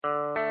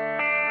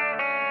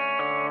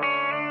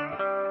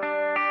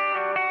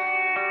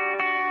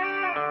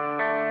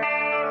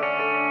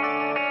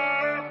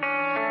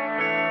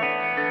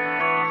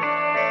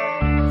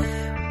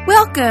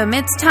Welcome.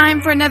 It's time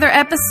for another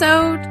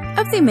episode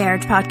of the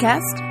Marriage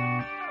Podcast.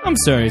 I'm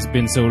sorry it's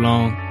been so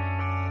long.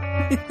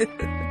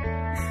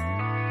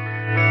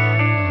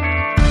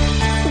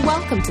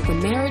 Welcome to the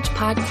Marriage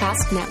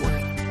Podcast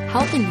Network,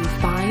 helping you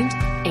find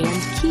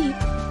and keep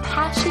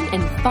passion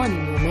and fun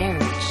in your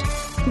marriage.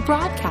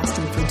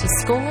 Broadcasting from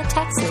Tuscola,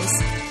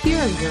 Texas, here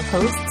are your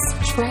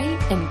hosts, Trey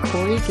and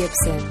Corey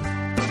Gibson.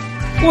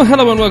 Well,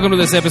 hello and welcome to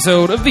this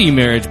episode of the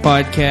Marriage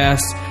Podcast.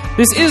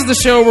 This is the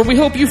show where we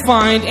hope you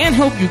find and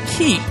help you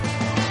keep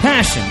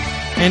passion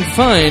and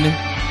fun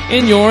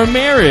in your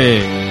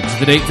marriage.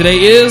 The date today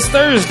is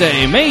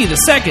Thursday, May the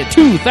 2nd,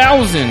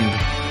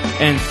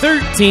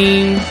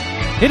 2013.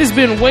 It has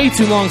been way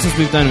too long since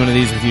we've done one of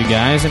these with you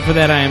guys, and for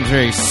that I am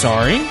very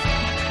sorry.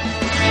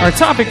 Our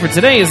topic for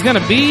today is going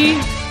to be,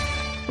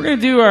 we're going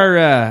to do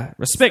our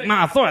Respect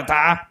My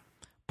Authoritah,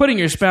 Putting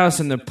Your Spouse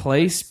in the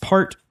Place,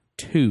 Part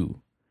 2.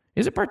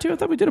 Is it part 2? I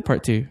thought we did a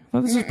part 2. I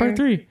thought this was part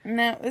 3.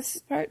 No, this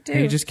is part 2.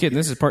 Hey, just kidding.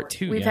 This is part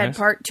 2, We've guys. had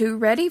part 2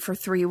 ready for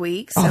 3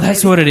 weeks. Oh,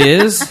 that's what it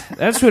is.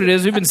 That's what it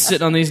is. We've been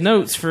sitting on these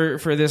notes for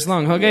this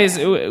long. Well, guys,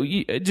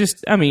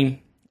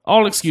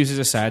 all excuses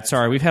aside,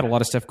 sorry, we've had a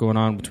lot of stuff going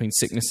on between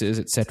sicknesses,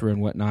 etc.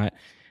 and whatnot.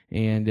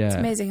 And it's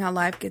amazing how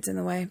life gets in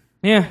the way.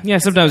 Yeah,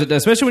 sometimes it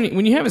does. Especially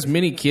when you have as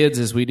many kids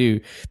as we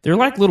do. They're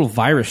like little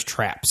virus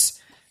traps.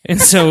 And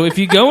so if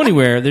you go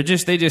anywhere, they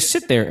just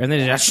sit there and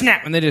they just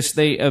snap and they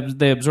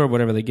absorb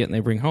whatever they get and they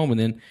bring home. And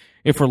then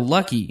if we're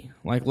lucky,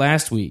 like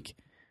last week,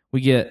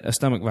 we get a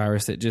stomach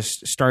virus that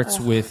just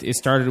started with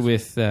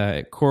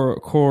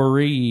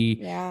Corey.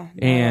 Yeah,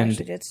 and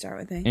she did start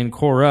with me. And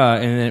Cora,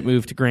 and then it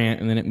moved to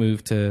Grant, and then it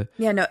moved to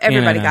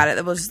everybody Anna. got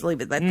it. We'll just leave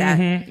it like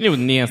that. It was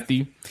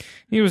nasty.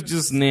 It was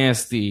just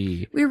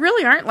nasty. We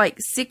really aren't like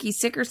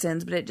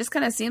Sickersons, but it just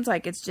kind of seems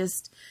like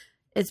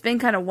it's been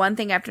kind of one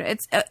thing after.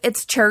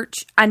 It's church.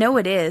 I know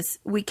it is.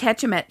 We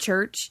catch them at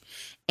church.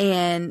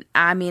 And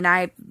I mean,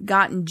 I've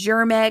gotten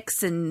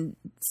Germ-X and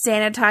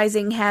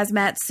sanitizing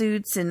hazmat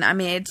suits. And I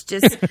mean, it's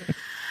just,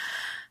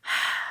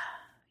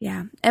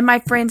 yeah. And my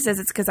friend says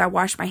it's because I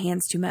wash my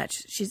hands too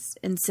much. She's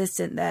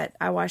insistent that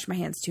I wash my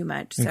hands too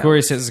much. So. And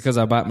Corey says it's because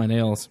I bite my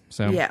nails.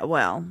 So yeah,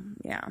 well,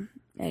 yeah.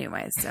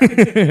 Anyway, so.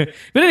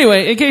 But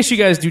anyway, in case you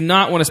guys do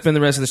not want to spend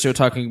the rest of the show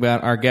talking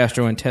about our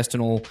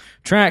gastrointestinal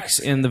tracts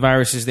and the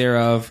viruses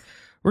thereof,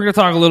 we're going to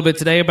talk a little bit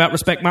today about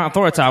Respect My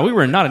Authoritah. We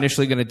were not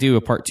initially going to do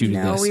a part 2 to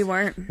this. No, we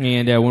weren't.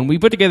 And when we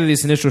put together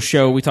this initial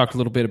show, we talked a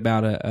little bit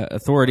about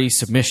authority,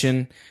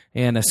 submission,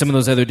 and some of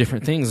those other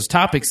different things. Those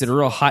topics that are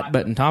real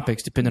hot-button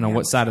topics depending on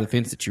what side of the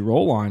fence that you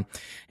roll on.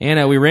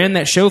 And we ran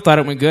that show, thought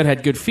it went good,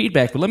 had good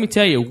feedback. But let me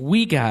tell you,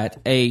 we got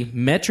a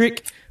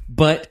metric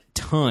but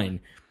ton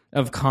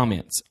of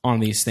comments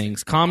on these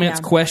things. Comments,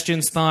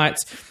 questions,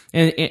 thoughts.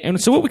 And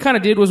so what we kind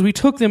of did was we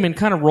took them and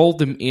kind of rolled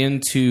them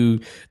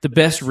into the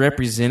best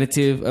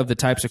representative of the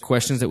types of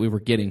questions that we were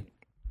getting.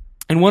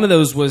 And one of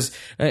those was,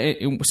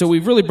 so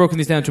we've really broken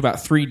these down to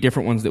about 3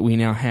 different ones that we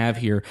now have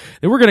here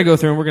that we're going to go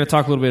through, and we're going to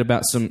talk a little bit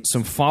about some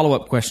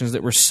follow-up questions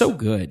that were so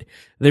good.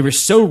 They were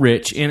so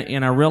rich,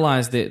 and I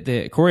realized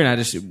that Corey and I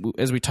just,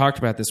 as we talked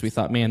about this, we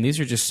thought, man, these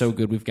are just so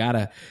good. We've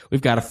got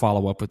to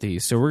follow up with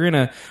these. So we're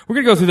gonna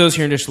go through those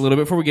here in just a little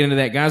bit. Before we get into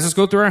that, guys, let's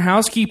go through our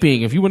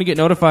housekeeping. If you want to get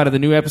notified of the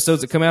new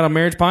episodes that come out on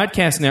Marriage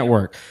Podcast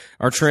Network,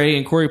 are Trey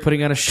and Corey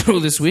putting out a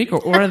show this week,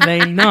 or are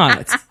they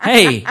not?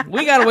 Hey,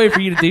 we got a way for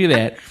you to do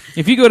that.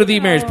 If you go to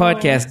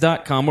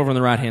themarriagepodcast.com, over on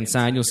the right-hand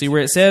side, you'll see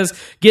where it says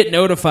Get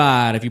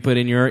Notified. If you put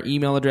in your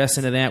email address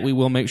into that, we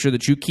will make sure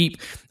that you keep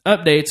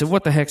updates of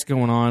what the heck's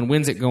going on,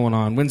 when's it going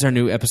on, when's our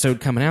new episode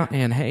coming out,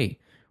 and hey,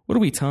 what are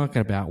we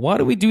talking about? Why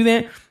do we do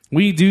that?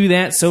 We do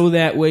that so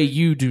that way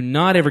you do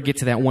not ever get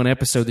to that one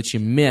episode that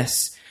you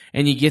miss,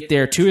 and you get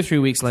there 2 or 3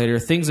 weeks later,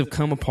 things have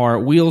come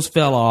apart, wheels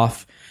fell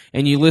off,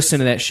 and you listen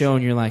to that show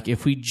and you're like,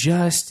 if we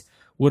just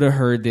would have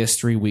heard this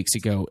 3 weeks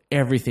ago,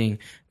 everything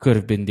could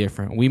have been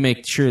different. We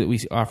make sure that we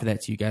offer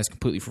that to you guys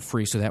completely for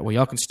free, so that way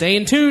y'all can stay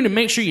in tune and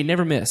make sure you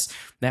never miss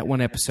that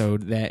one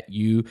episode that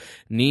you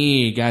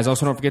need. Guys,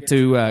 also don't forget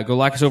to go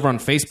like us over on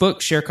Facebook,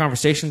 share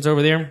conversations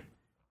over there.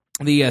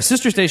 The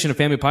sister station of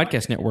Family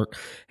Podcast Network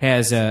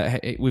has,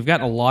 we've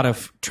gotten a lot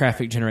of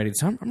traffic generated.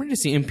 So I'm ready to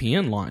see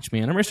MPN launch,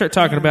 man. I'm ready to start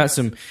talking about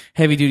some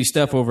heavy duty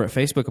stuff over at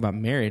Facebook about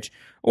marriage.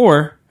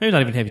 Or maybe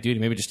not even heavy duty,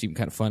 maybe just even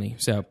kind of funny.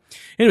 So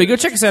anyway, go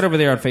check us out over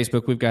there on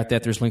Facebook. We've got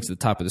that. There's links at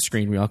the top of the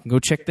screen where y'all can go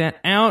check that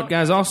out.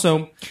 Guys,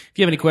 also, if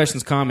you have any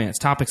questions, comments,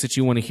 topics that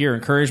you want to hear,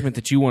 encouragement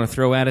that you want to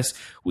throw at us,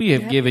 we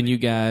have given you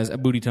guys a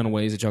booty ton of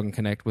ways that y'all can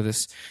connect with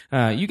us.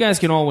 You guys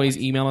can always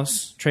email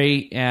us,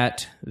 Trey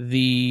at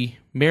the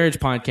Marriage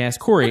Podcast,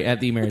 Corey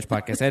at the Marriage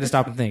Podcast. I had to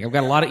stop and think. I've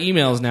got a lot of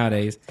emails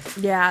nowadays.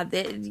 Yeah,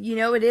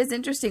 it is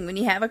interesting when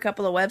you have a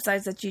couple of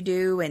websites that you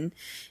do and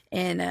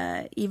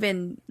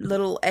even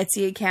little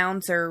Etsy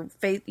accounts or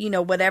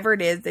whatever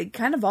it is, they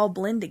kind of all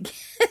blend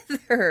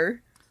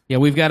together. Yeah,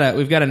 we've got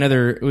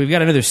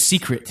another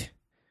secret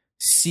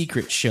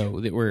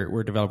show that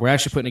we're developing. We're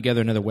actually putting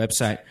together another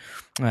website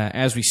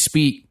as we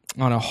speak.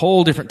 on a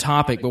whole different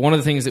topic. But one of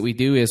the things that we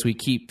do is we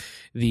keep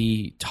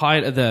the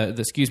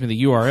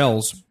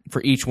URLs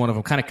for each one of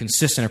them kind of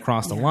consistent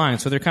across the line,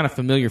 so they're kind of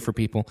familiar for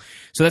people.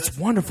 So that's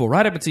wonderful.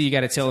 Right up until you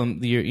got to tell them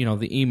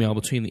the email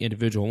between the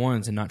individual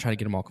ones and not try to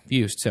get them all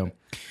confused. So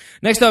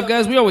next up,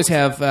 guys, we always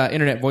have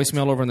internet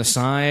voicemail over on the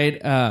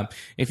side.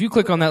 If you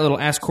click on that little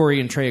Ask Corey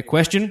and Trey a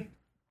question,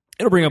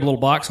 it'll bring up a little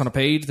box on a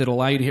page that'll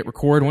allow you to hit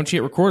record. Once you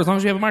hit record, as long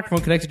as you have a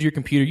microphone connected to your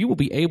computer, you will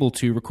be able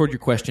to record your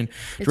question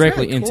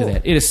directly really into cool.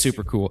 that. It is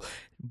super cool.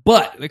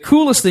 But the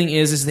coolest thing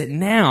is that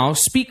now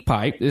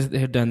SpeakPipe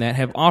have done that,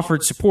 have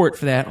offered support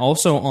for that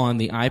also on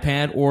the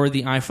iPad or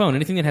the iPhone,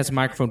 anything that has a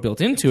microphone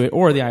built into it,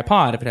 or the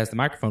iPod if it has the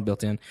microphone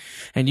built in.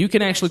 And you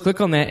can actually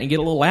click on that and get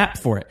a little app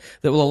for it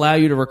that will allow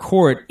you to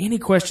record any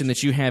question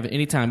that you have at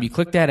any time. You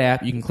click that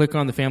app, you can click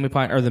on the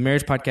the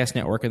Marriage Podcast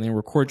Network, and then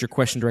record your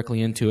question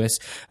directly into us.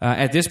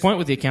 At this point,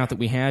 with the account that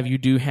we have, you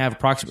do have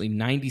approximately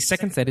 90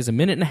 seconds. That is a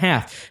minute and a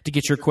half to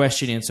get your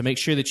question in. So make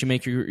sure that you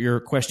make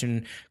your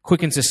question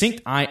quick and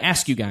succinct. I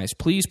ask you guys,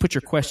 please put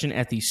your question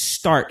at the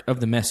start of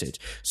the message.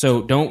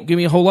 So don't give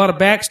me a whole lot of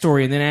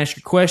backstory and then ask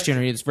your question,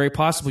 or it's very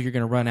possible you're going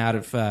to run out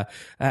of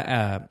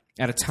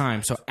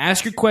time. So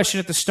ask your question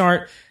at the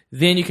start.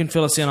 Then you can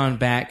fill us in on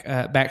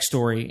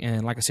backstory,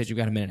 and like I said, you've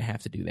got a minute and a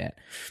half to do that.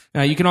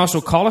 You can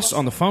also call us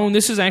on the phone.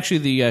 This is actually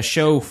the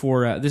show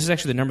for. This is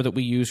actually the number that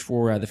we use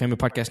for the Family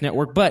Podcast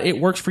Network, but it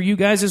works for you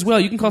guys as well.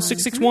 You can call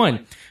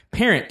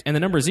 661-PARENT and the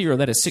number 0.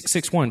 That is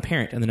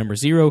 661-PARENT and the number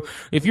 0.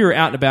 If you're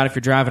out and about, if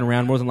you're driving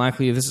around, more than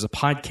likely, if this is a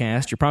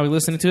podcast, you're probably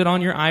listening to it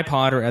on your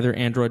iPod or other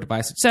Android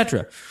device,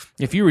 etc.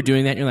 If you were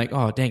doing that, and you're like,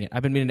 oh dang it,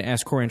 I've been meaning to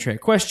ask Corey and Trey a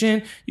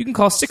question. You can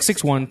call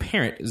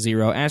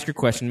 661-PARENT-0. Ask your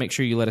question. Make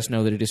sure you let us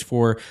know that it is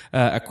for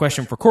a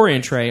question for Corey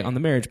and Trey on the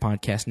Marriage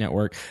Podcast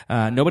Network.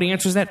 Nobody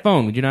answers that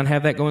phone. We do not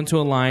have that going to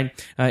a line.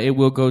 It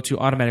will go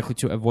automatically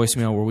to a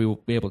voicemail where we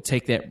will be able to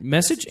take that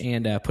message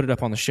and put it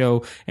up on the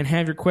show and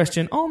have your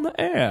question on the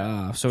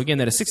air. So again,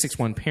 that is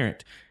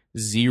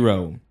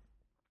 661-PARENT-0.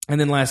 And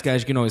then last,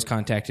 guys, you can always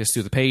contact us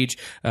through the page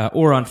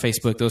or on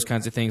Facebook, those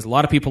kinds of things. A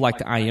lot of people like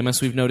to IM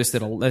us. We've noticed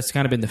that that's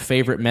kind of been the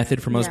favorite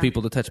method for most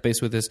people to touch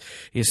base with us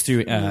is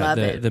through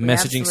the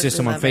messaging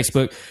system on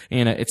Facebook.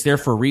 And it's there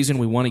for a reason.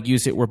 We want to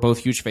use it. We're both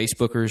huge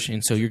Facebookers,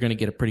 and so you're going to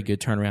get a pretty good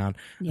turnaround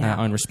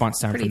on response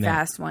time pretty from that.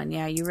 Fast one.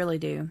 Yeah, you really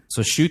do.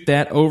 So shoot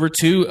that over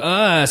to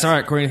us. All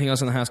right, Corey, anything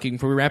else on the housekeeping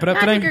before we wrap it up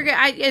today? I think you're good.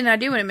 I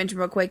do want to mention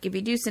real quick, if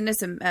you do send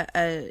us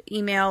an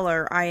email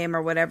or IM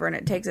or whatever, and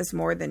it takes us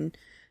more than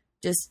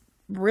just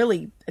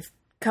really a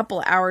couple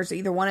of hours,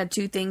 either one of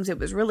two things, it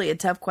was really a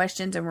tough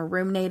questions and we're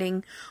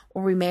ruminating,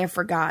 or we may have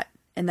forgot,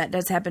 and that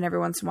does happen every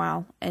once in a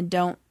while. And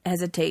don't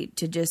hesitate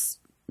to just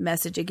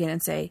message again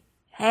and say,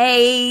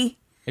 hey,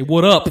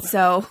 what up?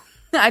 So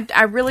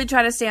I really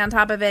try to stay on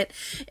top of it,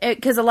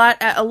 because a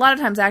lot of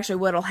times actually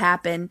what'll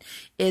happen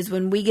is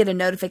when we get a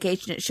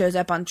notification, it shows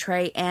up on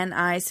Trey and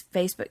I's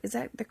Facebook. Is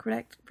that the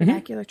correct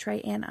vernacular?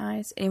 Trey and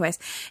I's? Anyways,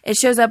 it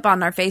shows up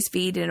on our face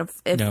feed, and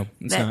no,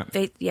 it's not.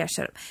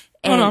 Shut up.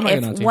 And no,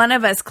 if one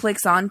of us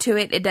clicks onto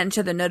it, it doesn't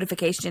show the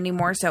notification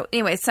anymore. So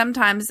anyway,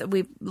 sometimes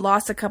we've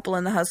lost a couple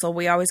in the hustle.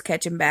 We always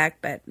catch them back.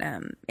 But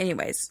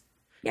anyways.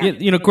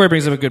 Yeah. Corey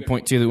brings up a good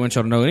point, too, that we want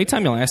y'all to know.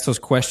 Anytime y'all ask those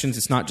questions,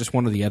 it's not just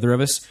one or the other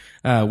of us.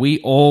 We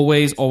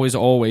always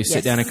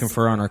sit down and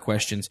confer on our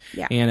questions.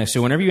 Yeah. And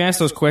so whenever you ask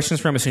those questions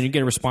from us and you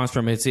get a response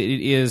from it, it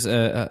is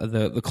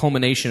the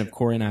culmination of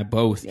Corey and I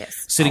both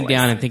sitting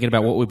down and thinking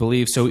about what we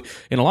believe. So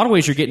in a lot of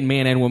ways, you're getting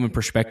man and woman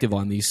perspective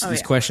on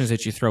these questions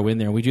that you throw in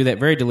there. We do that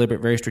very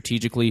deliberate, very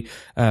strategically.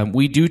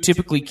 We do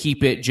typically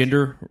keep it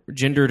gender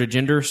to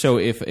gender. So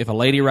if a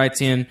lady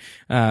writes in,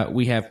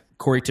 we have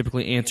Corey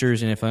typically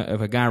answers, and if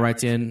a guy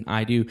writes in,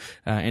 I do.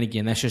 And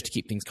again, that's just to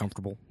keep things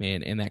comfortable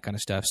and that kind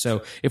of stuff.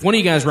 So if one of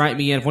you guys write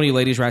me in, if one of you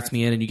ladies writes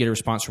me in and you get a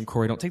response from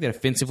Corey, don't take that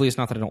offensively. It's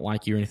not that I don't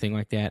like you or anything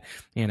like that.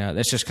 And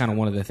that's just kind of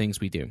one of the things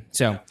we do.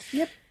 So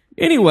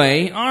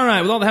anyway, all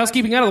right, with all the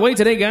housekeeping out of the way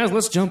today, guys,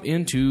 let's jump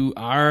into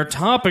our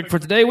topic for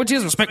today, which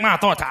is Respect My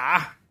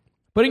Authoritah.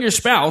 Putting your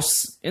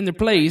spouse in their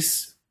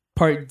place,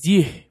 part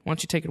D. Why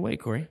don't you take it away,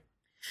 Corey?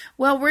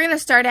 Well, we're going to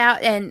start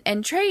out,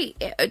 and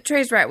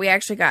Trey's right. We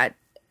actually got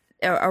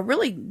a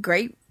really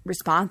great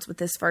response with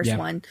this first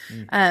one.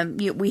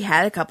 We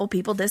had a couple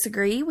people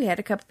disagree. We had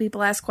a couple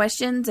people ask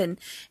questions, and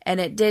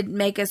it did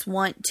make us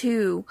want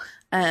to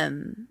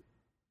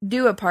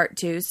do a part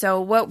 2.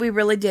 So what we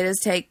really did is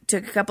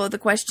took a couple of the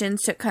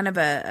questions, took kind of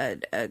a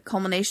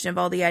culmination of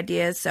all the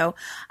ideas. So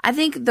I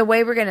think the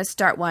way we're going to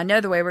start, I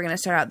know the way we're going to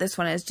start out this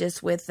one is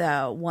just with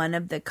one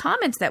of the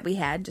comments that we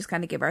had, just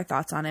kind of give our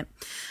thoughts on it.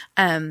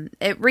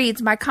 It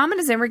reads, my comment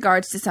is in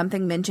regards to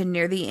something mentioned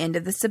near the end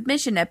of the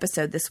submission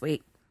episode this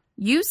week.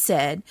 You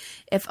said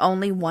if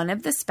only one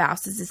of the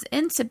spouses is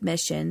in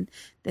submission,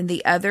 then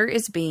the other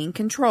is being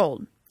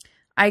controlled.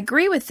 I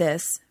agree with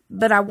this,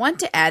 but I want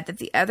to add that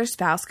the other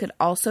spouse could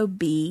also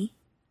be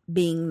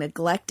being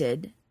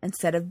neglected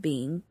instead of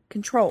being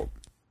controlled.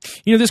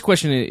 This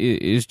question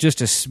is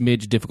just a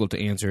smidge difficult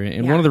to answer,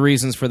 and one of the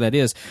reasons for that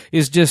is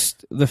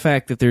just the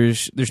fact that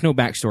there's no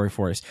backstory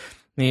for us.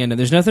 And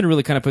there's nothing to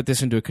really kind of put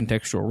this into a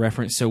contextual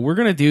reference. So we're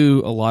going to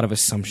do a lot of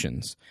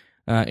assumptions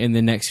in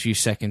the next few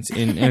seconds.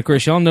 And of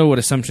course, y'all know what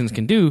assumptions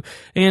can do.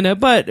 And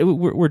but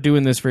we're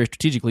doing this very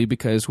strategically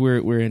because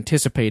we're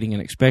anticipating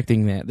and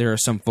expecting that there are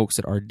some folks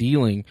that are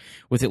dealing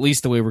with at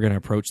least the way we're going to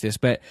approach this.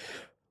 But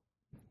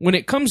when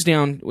it comes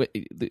down,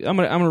 I'm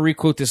going to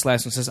re-quote this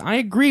last one. It says, I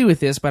agree with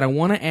this, but I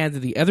want to add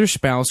that the other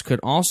spouse could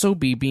also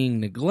be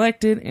being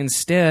neglected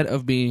instead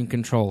of being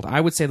controlled.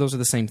 I would say those are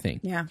the same thing.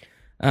 Yeah.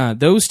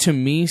 Those to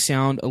me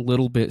sound a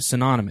little bit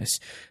synonymous.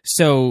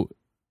 So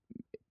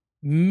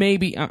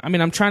maybe,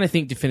 I'm trying to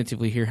think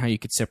definitively here how you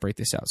could separate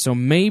this out. So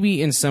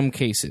maybe in some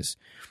cases,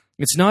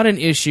 it's not an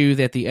issue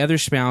that the other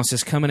spouse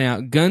is coming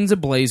out guns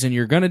a-blazing,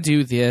 you're going to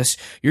do this,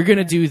 you're going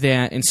to do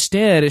that.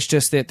 Instead, it's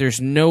just that there's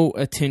no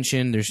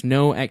attention, there's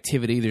no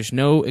activity, there's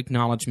no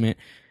acknowledgement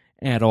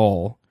at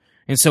all.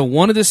 And so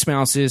one of the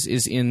spouses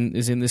is in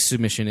this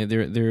submission.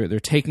 They're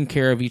taking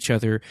care of each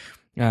other,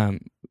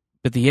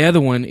 but the other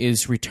one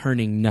is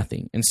returning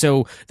nothing. And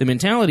so the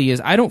mentality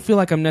is, I don't feel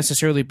like I'm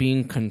necessarily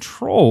being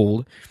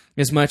controlled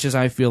as much as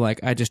I feel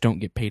like I just don't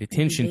get paid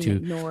attention to.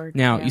 Ignored,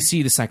 now, yeah. you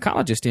see, the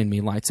psychologist in me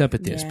lights up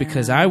at this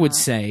because I would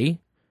say,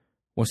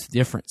 what's the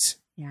difference?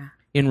 Yeah.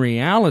 In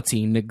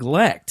reality,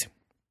 neglect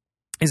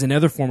is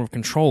another form of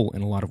control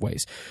in a lot of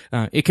ways.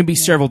 It can be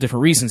several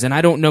different reasons, and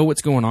I don't know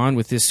what's going on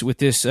with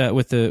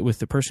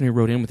the person who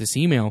wrote in with this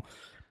email.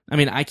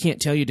 I can't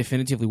tell you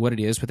definitively what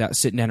it is without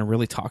sitting down and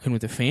really talking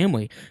with the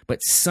family, but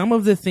some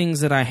of the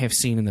things that I have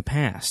seen in the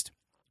past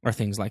are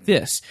things like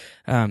this.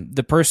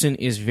 The person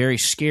is very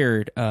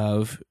scared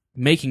of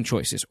making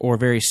choices or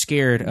very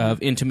scared of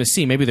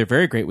intimacy. Maybe they're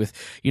very great with,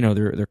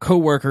 their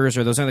coworkers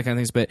or those other kind of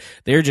things, but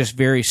they're just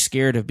very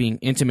scared of being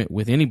intimate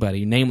with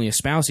anybody, namely a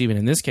spouse, even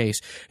in this case.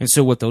 And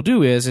so what they'll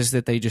do is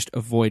that they just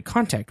avoid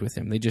contact with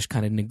them. They just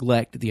kind of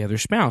neglect the other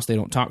spouse. They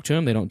don't talk to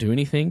them. They don't do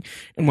anything.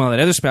 And while that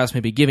other spouse may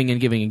be giving and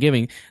giving and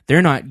giving,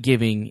 they're not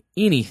giving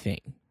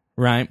anything.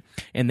 Right?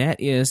 And that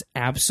is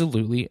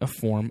absolutely a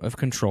form of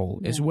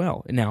control as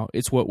well. Now,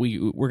 it's what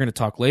we're going to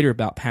talk later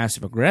about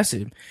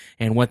passive-aggressive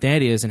and what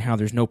that is and how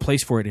there's no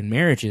place for it in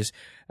marriages.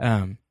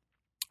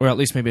 Or at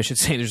least maybe I should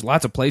say there's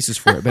lots of places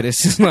for it, but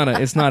it's just not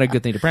a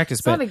good thing to practice.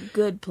 It's not a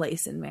good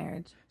place in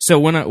marriage. So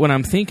when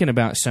I'm thinking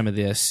about some of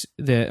this,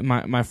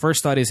 my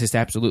first thought is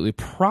absolutely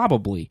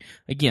probably,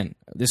 again,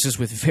 this is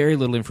with very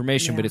little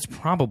information, but it's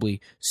probably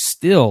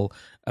still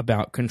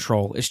about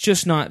control. It's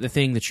just not the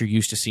thing that you're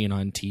used to seeing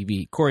on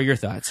TV. Corey, your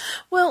thoughts?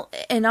 Well,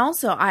 and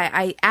also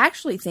I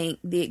actually think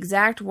the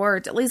exact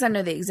words, at least I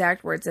know the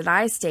exact words that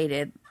I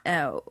stated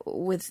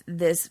with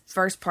this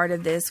first part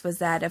of this was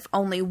that if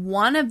only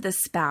one of the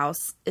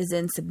spouse is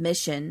in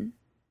submission,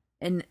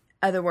 in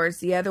other words,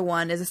 the other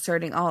one is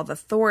asserting all of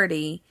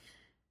authority,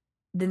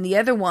 then the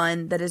other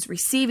one that is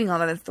receiving all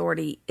that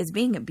authority is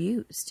being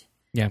abused.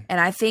 Yeah.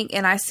 And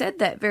I said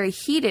that very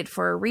heated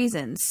for a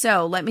reason.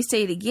 So let me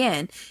say it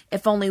again.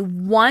 If only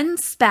one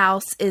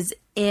spouse is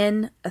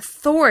in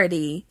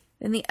authority,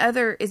 then the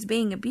other is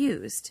being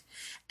abused.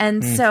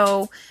 And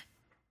so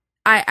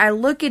I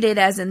look at it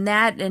as in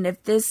that, and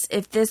if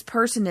this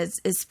person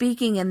is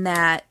speaking in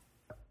that,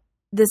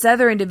 this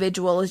other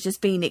individual is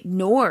just being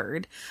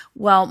ignored,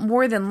 well,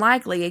 more than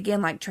likely,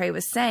 again, like Trey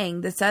was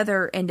saying, this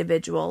other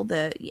individual,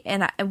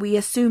 and we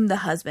assume the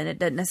husband, it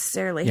doesn't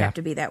necessarily have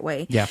to be that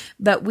way,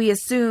 but we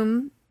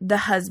assume the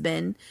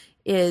husband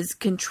is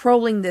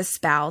controlling this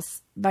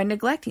spouse by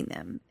neglecting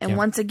them. And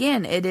once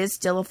again, it is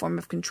still a form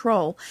of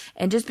control.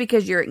 And just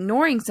because you're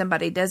ignoring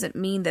somebody doesn't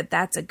mean that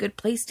that's a good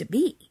place to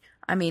be.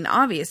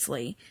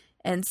 Obviously.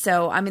 And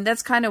so,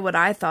 that's kind of what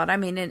I thought.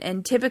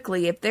 And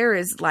typically if there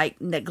is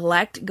like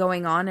neglect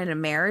going on in a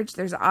marriage,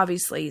 there's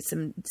obviously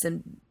some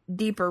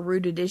deeper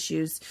rooted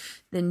issues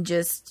than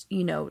just,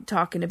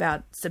 talking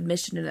about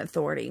submission and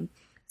authority.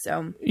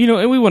 So,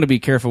 and we want to be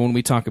careful when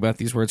we talk about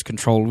these words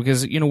control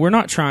because, we're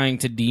not trying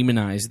to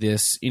demonize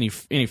this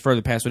any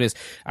further past what it is.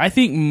 I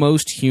think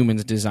most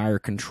humans desire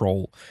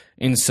control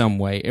in some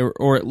way,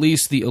 or at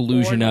least the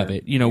illusion of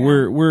it.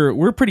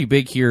 We're pretty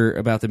big here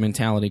about the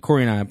mentality,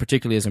 Corey and I,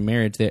 particularly as a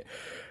marriage,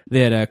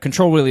 that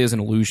control really is an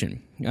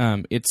illusion.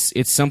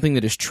 It's something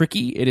that is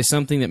tricky. It is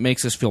something that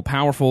makes us feel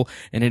powerful,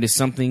 and it is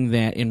something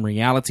that in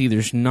reality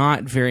there's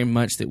not very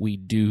much that we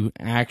do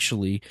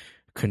actually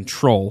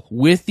control,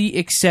 with the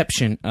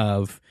exception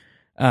of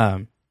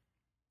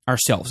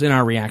ourselves and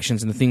our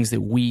reactions and the things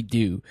that we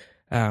do.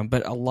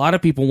 But a lot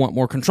of people want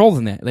more control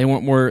than that. They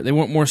want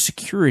more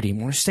security,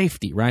 more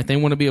safety, right? They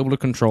want to be able to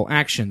control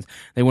actions.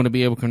 They want to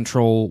be able to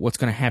control what's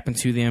going to happen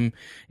to them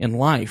in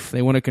life.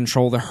 They want to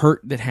control the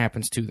hurt that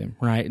happens to them,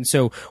 right? And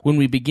so when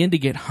we begin to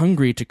get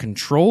hungry to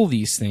control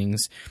these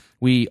things,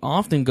 we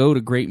often go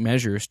to great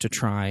measures to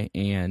try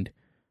and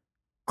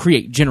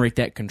generate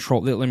that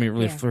control. Let me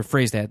really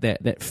rephrase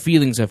that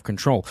feelings of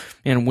control.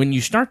 And when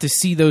you start to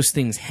see those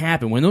things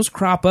happen, when those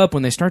crop up,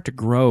 when they start to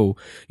grow,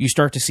 you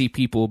start to see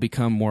people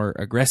become more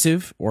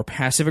aggressive or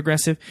passive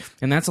aggressive.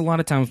 And that's a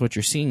lot of times what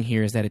you're seeing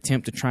here is that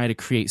attempt to try to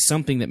create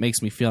something that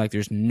makes me feel like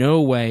there's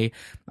no way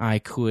I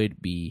could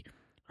be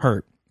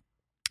hurt.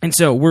 And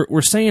so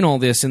we're saying all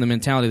this in the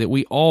mentality that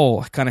we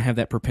all kind of have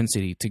that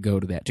propensity to go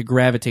to that, to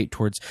gravitate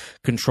towards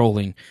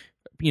controlling,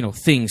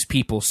 things,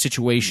 people,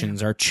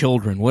 situations, our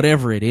children,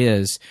 whatever it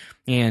is.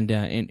 And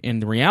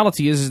the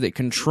reality is that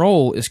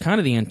control is kind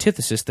of the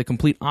antithesis, the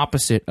complete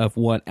opposite of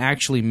what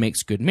actually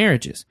makes good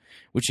marriages,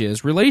 which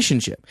is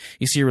relationship.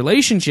 You see,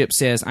 relationship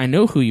says, I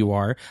know who you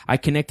are, I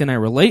connect and I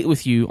relate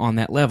with you on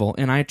that level,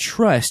 and I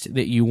trust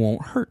that you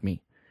won't hurt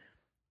me.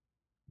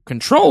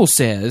 Control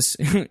says,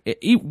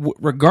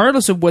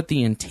 regardless of what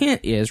the intent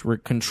is,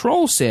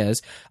 control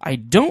says, I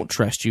don't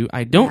trust you.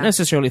 I don't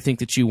necessarily think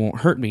that you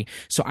won't hurt me.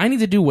 So I need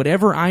to do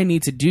whatever I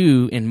need to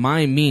do in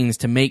my means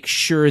to make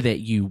sure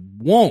that you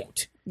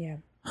won't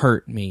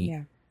hurt me.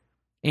 Yeah.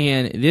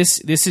 And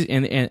this is,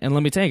 and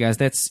let me tell you guys,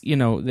 that's,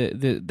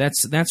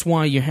 that's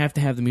why you have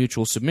to have the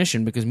mutual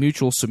submission, because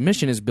mutual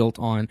submission is built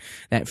on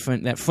that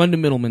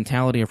fundamental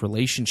mentality of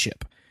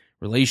relationship.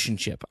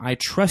 I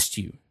trust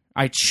you.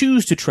 I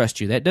choose to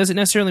trust you. That doesn't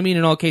necessarily mean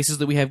in all cases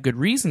that we have good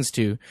reasons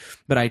to,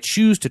 but I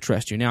choose to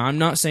trust you. Now, I'm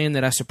not saying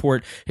that I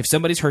support if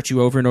somebody's hurt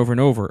you over and over and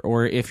over,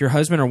 or if your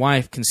husband or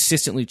wife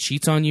consistently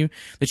cheats on you,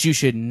 that you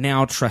should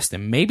now trust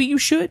them. Maybe you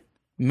should.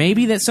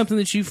 Maybe that's something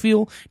that you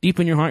feel deep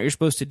in your heart you're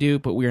supposed to do,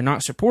 but we are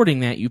not supporting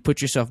that. You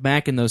put yourself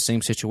back in those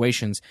same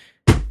situations,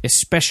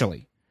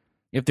 especially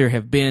if there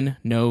have been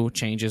no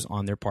changes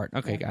on their part.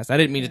 Okay, guys, I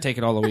didn't mean to take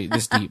it all the way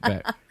this deep,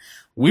 but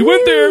we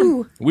went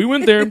there. We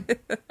went there.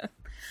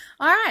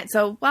 All right,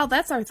 so,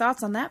 that's our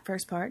thoughts on that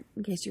first part,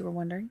 in case you were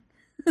wondering.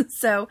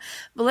 But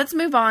let's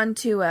move on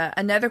to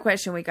another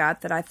question we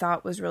got that I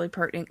thought was really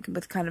pertinent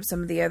with kind of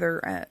some of the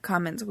other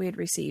comments we had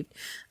received.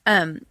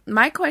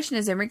 My question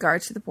is in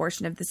regards to the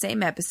portion of the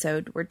same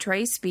episode where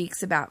Trey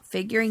speaks about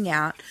figuring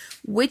out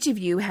which of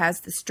you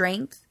has the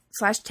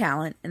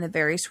strength/talent in the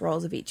various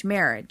roles of each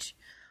marriage.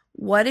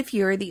 What if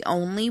you're the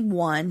only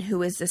one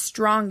who is the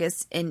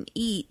strongest in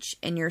each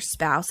and your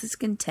spouse is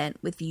content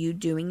with you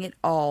doing it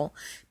all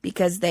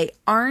because they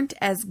aren't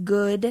as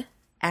good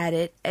at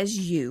it as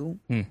you,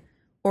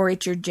 or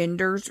it's your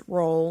gender's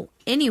role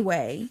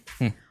anyway,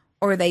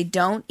 or they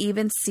don't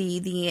even see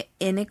the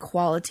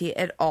inequality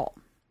at all?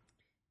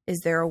 Is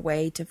there a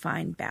way to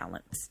find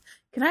balance?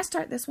 Can I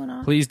start this one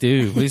off? Please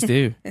do. Please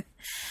do.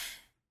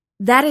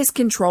 That is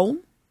control.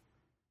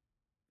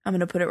 I'm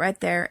going to put it right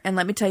there. And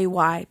let me tell you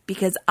why.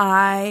 Because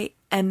I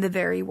am the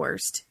very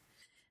worst.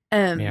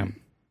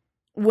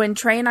 When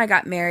Trey and I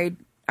got married,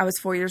 I was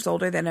 4 years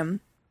older than him.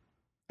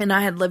 And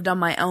I had lived on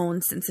my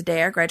own since the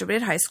day I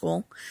graduated high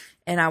school.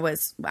 And I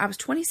was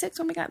 26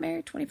 when we got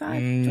married, 25,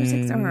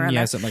 26, somewhere around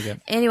there. Something like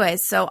that. Anyway,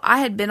 so I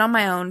had been on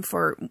my own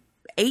for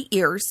 8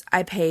 years.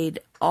 I paid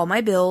all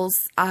my bills.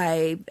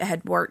 I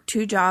had worked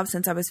 2 jobs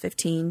since I was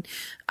 15.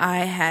 I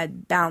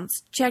had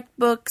bounced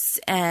checkbooks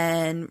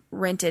and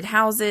rented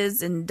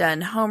houses and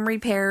done home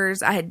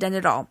repairs. I had done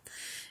it all.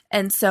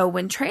 And so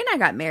when Trey and I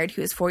got married,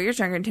 he was 4 years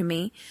younger than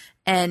me,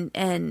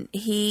 and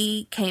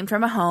he came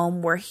from a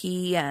home where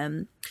he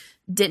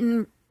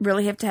didn't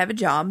really have to have a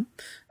job.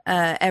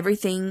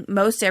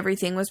 Most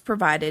everything was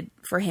provided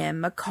for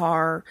him: a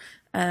car,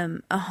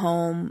 a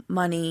home,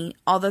 money,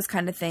 all those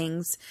kind of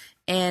things.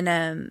 And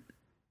I'm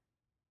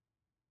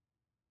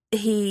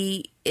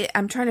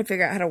trying to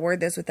figure out how to word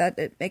this without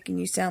it making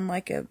you sound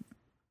like a...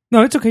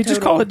 No, it's okay.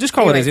 Just call it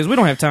as is. We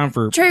don't have time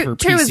for Trey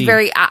PC. Was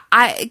very...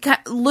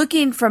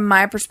 looking from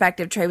my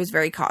perspective, Trey was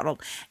very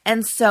coddled.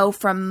 And so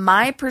from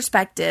my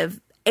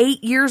perspective,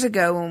 8 years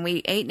ago,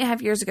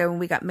 8.5 years ago when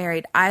we got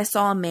married, I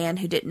saw a man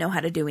who didn't know how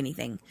to do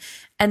anything.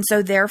 And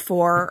so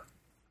therefore,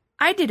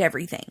 I did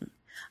everything.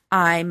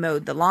 I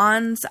mowed the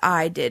lawns,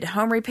 I did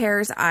home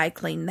repairs, I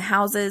cleaned the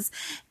houses,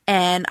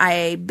 and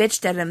I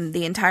bitched at him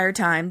the entire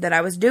time that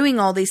I was doing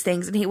all these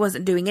things and he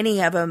wasn't doing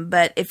any of them.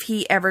 But if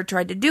he ever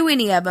tried to do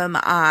any of them,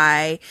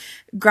 I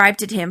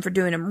griped at him for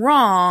doing them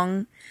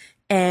wrong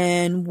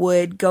and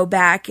would go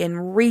back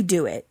and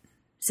redo it.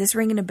 Is this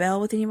ringing a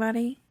bell with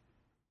anybody?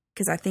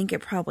 Because I think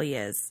it probably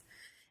is.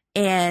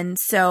 And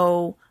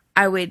so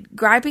I would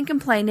gripe and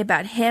complain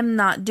about him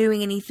not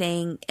doing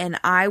anything, and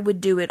I would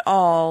do it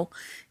all.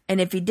 And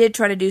if he did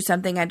try to do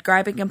something, I'd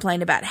gripe and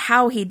complain about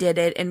how he did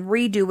it and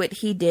redo what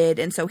he did.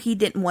 And so he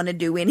didn't want to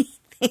do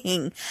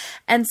anything.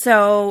 And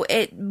so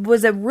it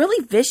was a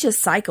really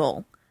vicious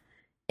cycle,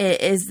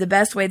 is the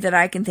best way that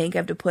I can think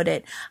of to put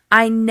it.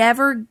 I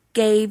never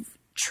gave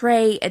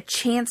Trey a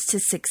chance to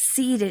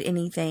succeed at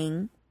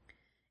anything.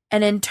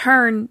 And in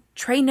turn,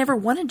 Trey never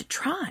wanted to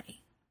try.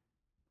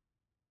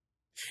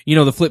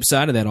 The flip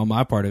side of that on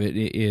my part of it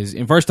is,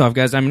 and first off,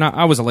 guys,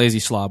 I was a lazy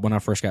slob when I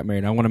first got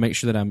married. I want to make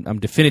sure that I'm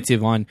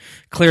definitive on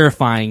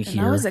clarifying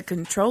here. I was a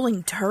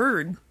controlling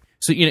turd.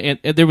 So, and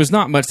there was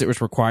not much that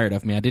was required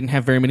of me. I didn't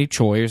have very many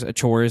chores.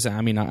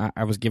 I mean,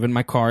 I was given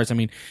my cars. I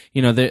mean,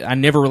 I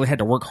never really had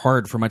to work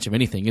hard for much of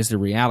anything is the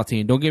reality.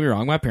 And don't get me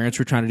wrong, my parents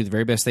were trying to do the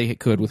very best they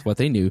could with what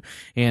they knew.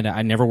 And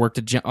I never worked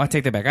a job. I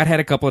take that back. I'd had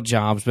a couple of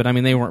jobs, but I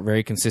mean, they weren't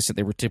very consistent.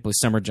 They were typically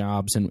summer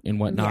jobs and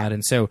whatnot. Yeah.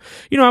 And so,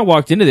 I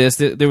walked into this.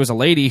 There was a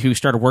lady who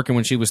started working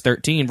when she was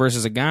 13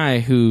 versus a guy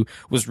who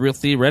was real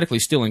theoretically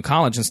still in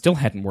college and still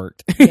hadn't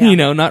worked.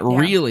 Yeah. Not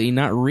really in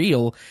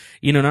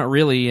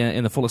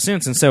the fullest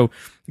sense. And so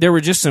there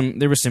were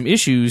some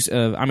issues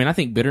of, I mean, I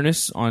think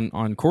bitterness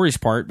on Corey's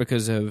part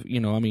because of,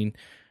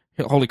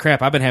 holy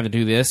crap, I've been having to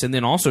do this. And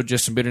then also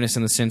just some bitterness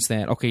in the sense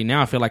that, okay,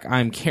 now I feel like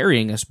I'm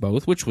carrying us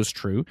both, which was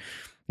true.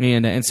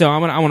 And so I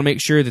want to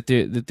make sure that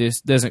this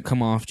doesn't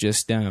come off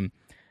just,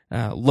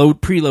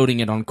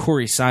 preloading it on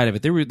Corey's side of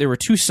it. There were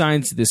two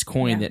sides to this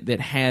coin that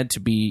had to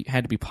be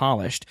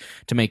polished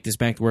to make this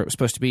back to where it was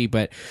supposed to be.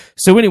 But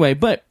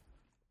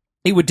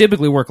it would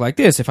typically work like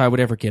this. If I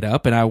would ever get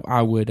up and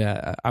I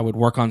would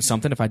work on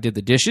something, if I did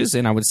the dishes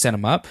and I would set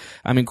them up,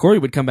 I mean, Corey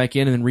would come back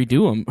in and then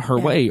redo them her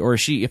way. Or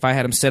if I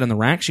had them set on the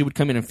rack, she would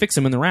come in and fix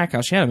them in the rack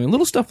how she had them.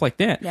 Little stuff like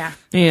that. Yeah.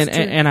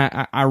 And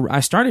I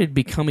started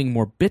becoming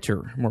more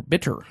bitter.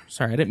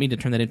 Sorry, I didn't mean to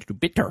turn that into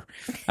bitter.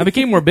 I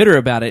became more bitter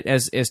about it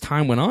as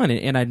time went on.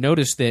 And I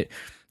noticed that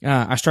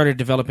I started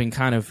developing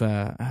kind of,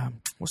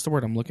 what's the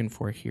word I'm looking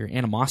for here?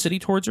 Animosity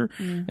towards her,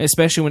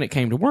 especially when it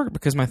came to work,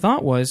 because my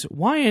thought was,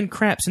 why in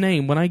crap's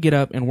name would I get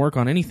up and work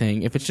on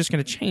anything if it's just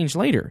going to change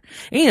later?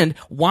 And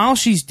while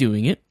she's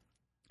doing it,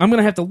 I'm going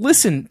to have to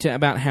listen to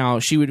about how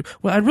she would,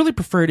 well, I'd really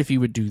prefer it if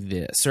you would do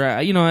this. Or,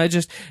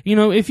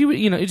 if you would,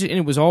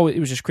 it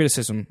was just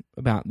criticism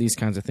about these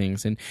kinds of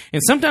things. And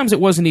sometimes it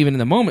wasn't even in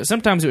the moment.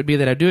 Sometimes it would be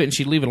that I'd do it and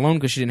she'd leave it alone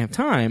because she didn't have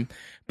time,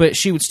 but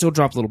she would still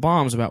drop little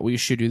bombs about, well, you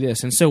should do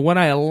this. And so what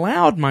I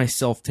allowed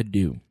myself to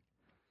do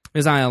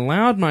is I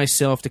allowed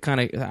myself to kind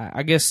of,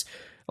 I guess,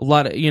 a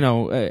lot of,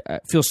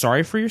 feel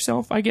sorry for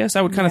yourself, I guess.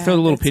 I would kind of throw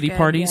the little pity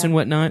parties and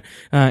whatnot,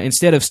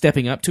 instead of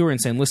stepping up to her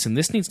and saying, listen,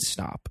 this needs to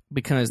stop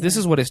because this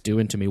is what it's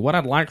doing to me. What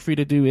I'd like for you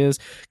to do is,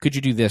 could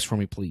you do this for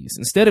me, please?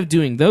 Instead of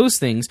doing those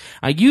things,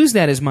 I use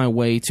that as my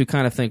way to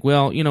kind of think,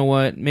 well, you know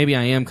what, maybe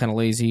I am kind of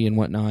lazy and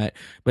whatnot,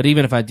 but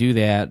even if I do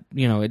that,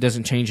 it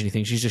doesn't change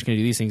anything. She's just going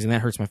to do these things and that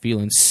hurts my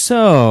feelings.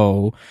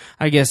 So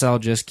I guess I'll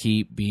just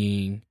keep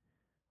being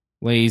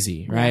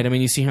lazy, right? I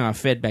mean, you see how I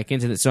fed back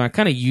into that. So I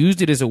kind of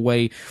used it as a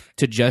way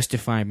to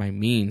justify my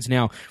means.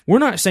 Now, we're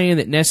not saying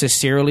that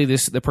necessarily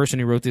the person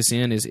who wrote this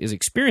in is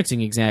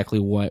experiencing exactly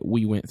what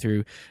we went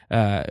through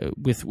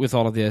with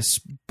all of this,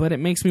 but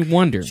it makes me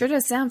wonder. Sure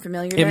does sound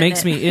familiar. It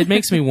makes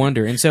me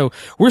wonder. And so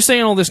we're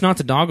saying all this not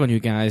to dog on you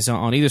guys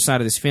on either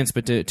side of this fence,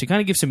 but to kind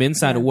of give some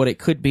insight of what it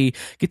could be.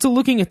 Get to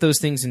looking at those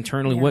things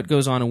internally, what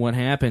goes on and what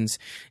happens.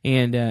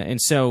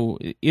 And so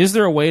is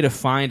there a way to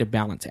find a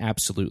balance?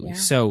 Absolutely. Yeah.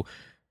 So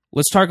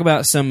let's talk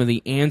about some of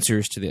the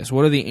answers to this.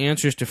 What are the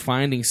answers to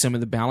finding some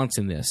of the balance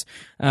in this?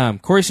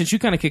 Corey, since you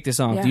kind of kicked this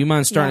off, do you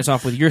mind starting us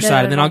off with your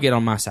side, and then I'll get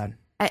on my side?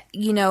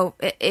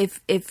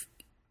 If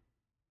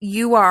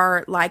you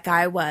are like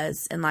I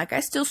was, and like I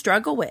still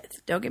struggle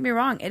with, don't get me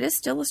wrong, it is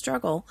still a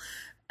struggle.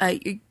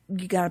 You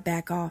got to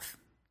back off.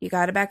 You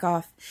got to back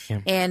off. Yeah.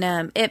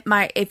 And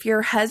if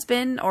your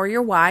husband or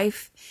your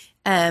wife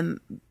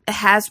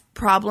has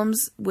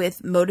problems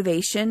with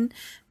motivation,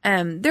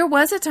 there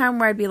was a time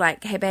where I'd be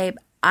like, hey, babe,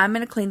 I'm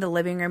going to clean the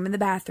living room and the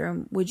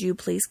bathroom. Would you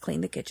please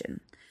clean the kitchen?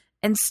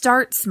 And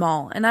start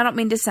small. And I don't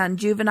mean to sound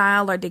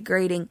juvenile or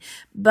degrading,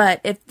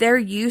 but if they're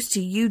used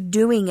to you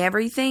doing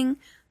everything,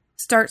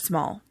 start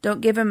small.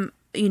 Don't give them,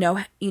 I'm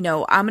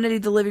going to do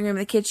the living room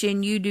and the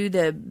kitchen. You do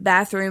the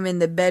bathroom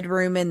and the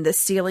bedroom and the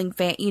ceiling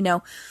fan,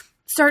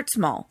 start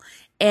small.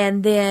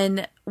 And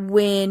then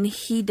when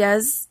he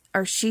does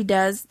or she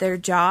does their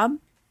job,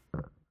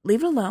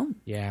 leave it alone.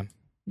 Yeah.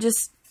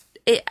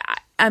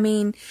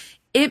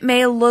 It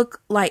may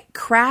look like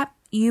crap.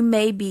 You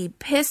may be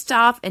pissed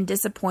off and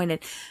disappointed,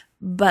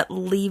 but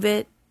leave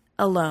it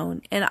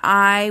alone. And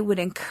I would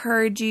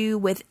encourage you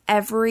with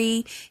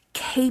every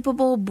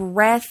capable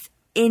breath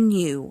in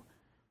you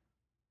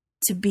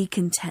to be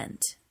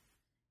content.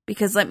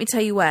 Because let me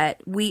tell you what,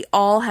 we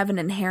all have an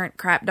inherent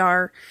crap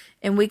dar,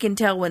 and we can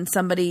tell when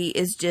somebody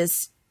is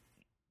just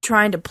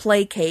trying to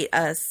placate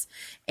us.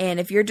 And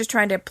if you're just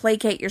trying to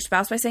placate your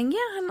spouse by saying,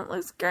 yeah, it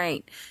looks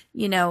great,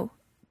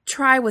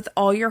 try with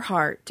all your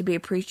heart to be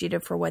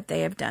appreciative for what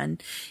they have done.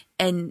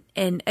 And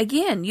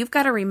again, you've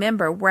got to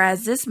remember,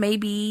 whereas this may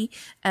be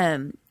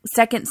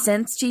second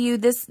sense to you,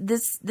 this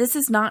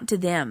is not to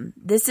them.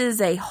 This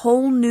is a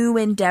whole new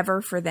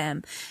endeavor for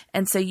them.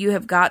 And so you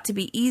have got to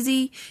be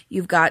easy,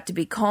 you've got to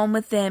be calm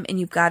with them, and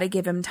you've got to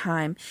give them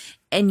time,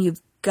 and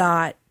you've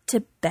got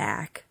to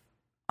back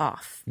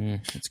off.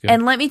 That's good.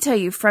 And let me tell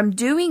you, from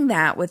doing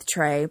that with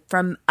Trey,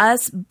 from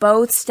us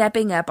both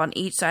stepping up on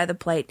each side of the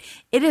plate,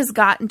 it has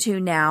gotten to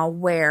now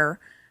where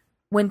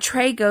when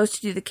Trey goes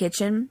to do the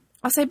kitchen,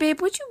 I'll say, babe,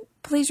 would you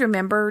please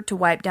remember to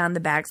wipe down the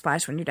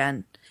backsplash when you're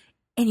done?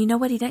 And you know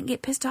what? He doesn't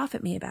get pissed off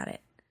at me about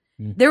it.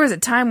 There was a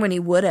time when he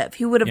would have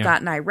Yeah.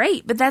 gotten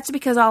irate, but that's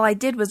because all I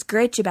did was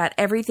gritch about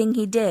everything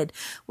he did.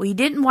 Well, you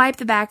didn't wipe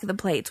the back of the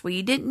plates. Well,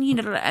 you didn't,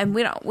 and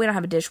we don't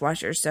have a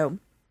dishwasher, so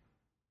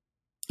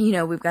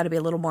we've got to be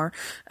a little more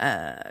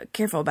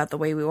careful about the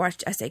way we wash.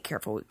 I say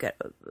careful.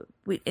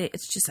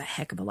 It's just a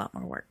heck of a lot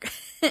more work.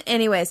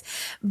 Anyways,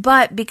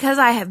 but because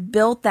I have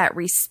built that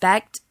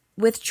respect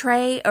with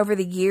Trey over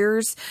the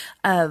years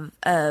of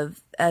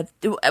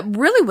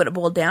really what it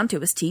boiled down to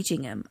was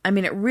teaching him. I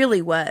mean, it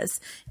really was.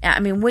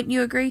 I mean, wouldn't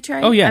you agree,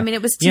 Trey? Oh, yeah. I mean,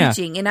 it was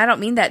teaching, and I don't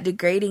mean that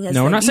degrading. As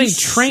No, we're not saying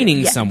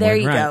training someone. There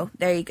you right. go.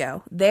 There you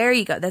go. There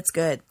you go. That's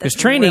good. Because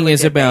training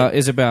is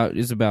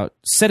about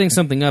setting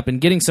something up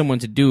and getting someone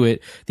to do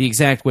it the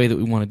exact way that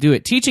we want to do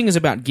it. Teaching is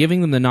about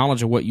giving them the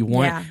knowledge of what you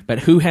want, but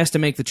who has to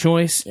make the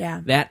choice?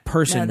 Yeah. That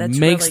person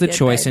makes really the good,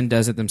 choice babe. and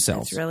does it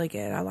themselves. That's really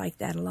good. I like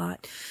that a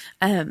lot.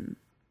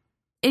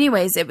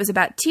 Anyways, it was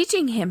about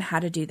teaching him how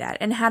to do that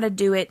and how to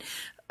do it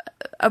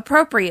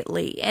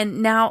appropriately.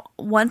 And now,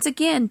 once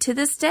again, to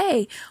this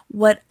day,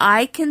 what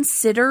I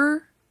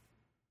consider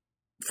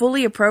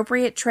fully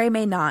appropriate, Trey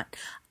may not.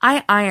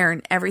 I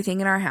iron everything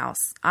in our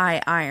house.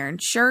 I iron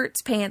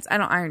shirts, pants. I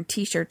don't iron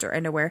t-shirts or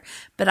underwear,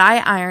 but I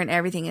iron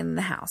everything in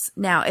the house.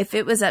 Now, if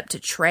it was up to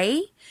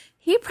Trey,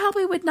 he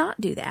probably would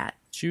not do that.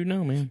 You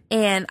know, man.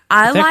 And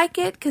I like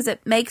it because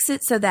it makes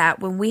it so that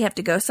when we have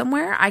to go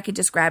somewhere, I can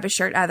just grab a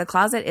shirt out of the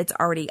closet. It's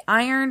already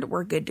ironed.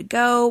 We're good to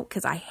go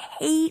because I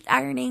hate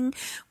ironing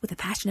with a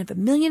passion of a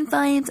million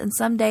flames. And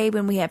someday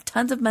when we have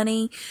tons of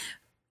money,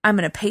 I'm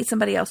going to pay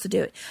somebody else to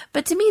do it.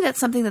 But to me, that's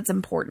something that's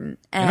important.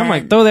 And I'm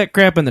like, throw that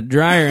crap in the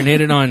dryer and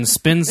hit it on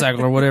spin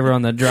cycle or whatever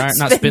on the dryer.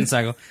 Not spin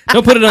cycle.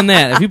 Don't put it on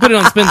that. If you put it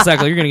on spin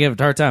cycle, you're going to give it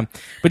a hard time.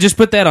 But just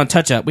put that on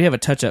touch up. We have a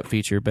touch up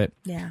feature, but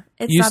yeah,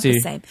 it's not the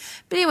same.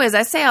 But anyways,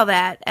 I say all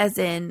that as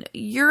in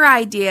your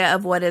idea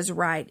of what is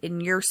right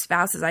and your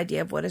spouse's idea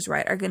of what is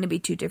right are going to be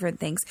two different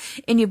things.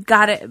 And you've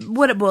got to,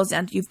 what it boils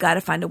down to, you've got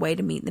to find a way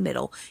to meet in the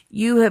middle.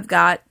 You have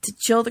got to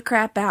chill the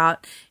crap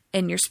out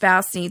and your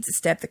spouse needs to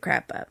step the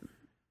crap up.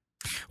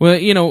 Well,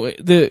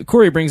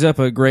 Corey brings up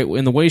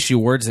in the way she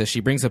words this,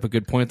 she brings up a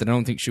good point that I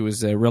don't think she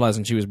was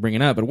realizing she was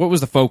bringing up. But what was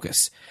the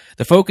focus?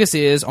 The focus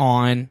is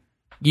on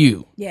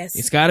you. Yes.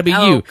 It's got to be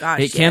you.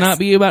 Gosh, it cannot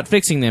be about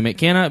fixing them. It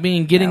cannot be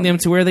in getting them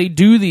to where they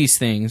do these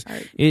things.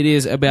 Right. It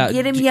is about...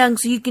 Get him young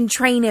so you can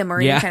train him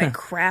or any kind of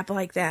crap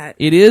like that.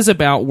 It is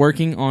about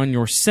working on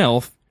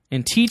yourself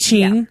and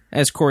teaching,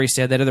 as Corey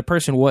said, that other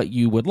person what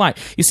you would like.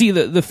 You see,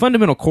 the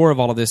fundamental core of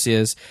all of this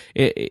is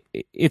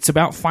it's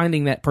about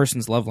finding that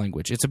person's love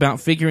language. It's about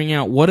figuring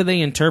out what do they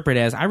interpret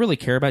as, I really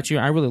care about you,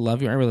 I really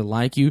love you, I really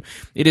like you.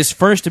 It is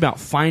first about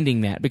finding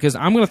that, because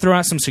I'm going to throw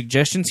out some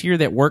suggestions here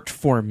that worked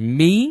for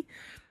me,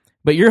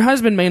 but your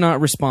husband may not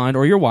respond,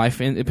 or your wife,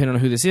 and depending on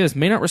who this is,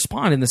 may not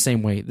respond in the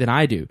same way that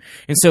I do.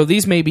 And so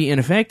these may be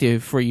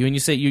ineffective for you, and you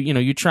say,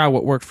 you try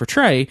what worked for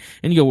Trey,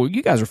 and you go, well,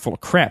 you guys are full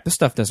of crap. This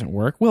stuff doesn't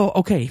work. Well,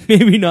 okay,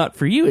 maybe not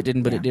for you it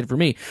didn't, but it did for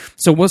me.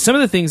 So some of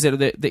the things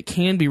that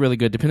can be really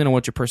good, depending on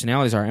what your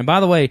personalities are. And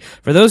by the way,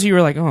 for those of you who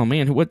are like, oh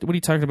man, what are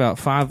you talking about,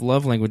 5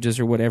 love languages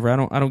or whatever, I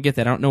don't get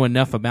that. I don't know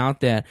enough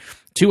about that.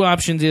 2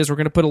 options is we're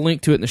going to put a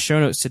link to it in the show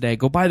notes today.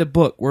 Go buy the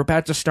book. We're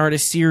about to start a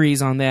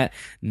series on that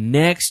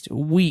next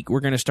week. We're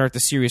going to start the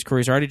series.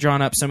 Corey's already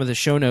drawn up some of the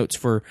show notes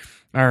for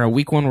our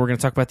week 1. We're going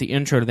to talk about the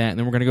intro to that, and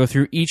then we're going to go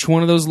through each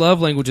one of those love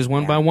languages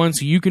one by one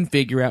so you can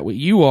figure out what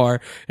you are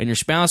and your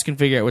spouse can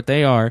figure out what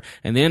they are,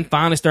 and then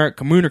finally start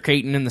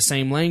communicating in the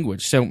same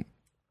language. So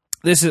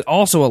this is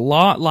also a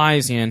lot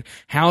lies in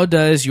how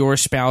does your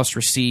spouse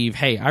receive,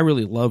 hey, I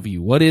really love you.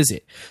 What is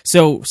it?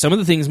 So some of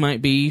the things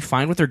might be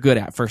find what they're good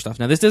at first off.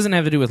 Now, this doesn't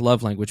have to do with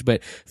love language,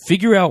 but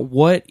figure out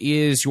what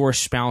is your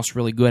spouse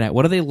really good at.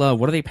 What do they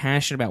love? What are they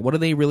passionate about? What do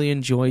they really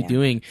enjoy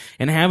doing?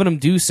 And having them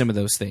do some of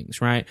those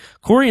things, right?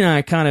 Corey and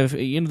I kind of,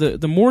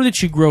 the more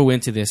that you grow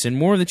into this and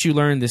more that you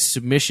learn this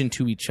submission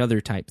to each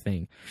other type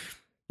thing,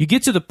 you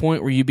get to the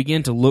point where you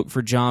begin to look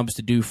for jobs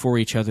to do for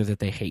each other that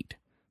they hate.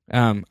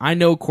 I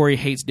know Corey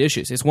hates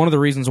dishes. It's one of the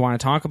reasons why I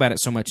talk about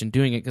it so much and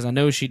doing it, because I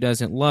know she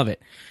doesn't love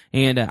it.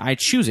 And I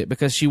choose it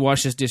because she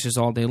washes dishes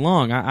all day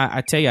long.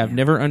 I tell you, I've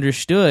never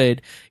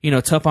understood,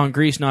 tough on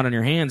grease, not on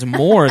your hands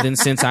more than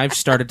since I've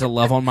started to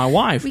love on my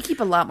wife. We keep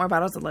a lot more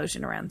bottles of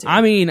lotion around, too. I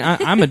mean,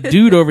 I'm a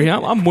dude over here.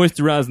 I'm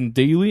moisturizing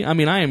daily. I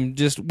mean, I am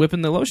just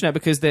whipping the lotion out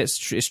because it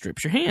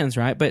strips your hands,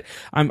 right? But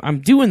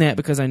I'm doing that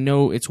because I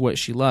know it's what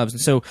she loves.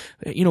 And so,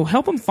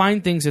 help them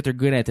find things that they're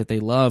good at, that they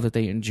love, that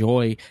they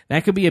enjoy.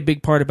 That could be a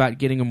big part about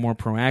getting them more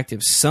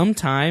proactive.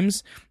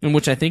 Sometimes, and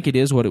which I think it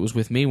is what it was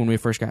with me when we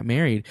first got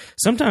married,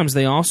 sometimes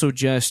they also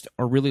just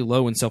are really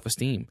low in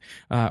self-esteem.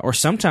 Or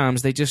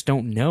sometimes they just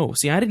don't know.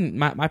 See,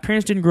 my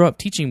parents didn't grow up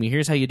teaching me,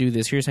 here's how you do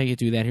this, here's how you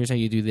do that, here's how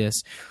you do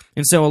this.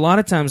 And so a lot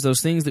of times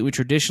those things that we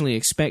traditionally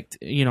expect,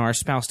 our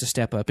spouse to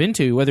step up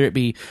into, whether it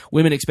be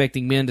women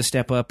expecting men to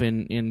step up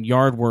in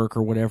yard work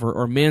or whatever,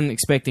 or men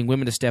expecting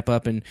women to step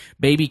up in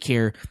baby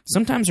care,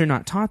 sometimes they're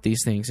not taught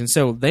these things. And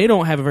so they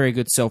don't have a very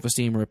good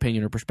self-esteem or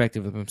opinion or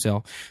perspective of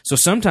themselves. So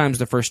sometimes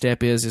the first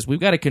step is we've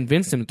got to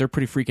convince them that they're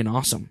pretty freaking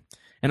awesome.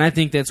 And I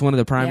think that's one of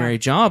the primary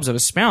jobs of a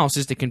spouse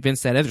is to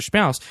convince that other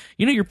spouse,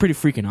 you're pretty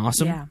freaking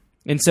awesome. Yeah.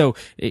 And so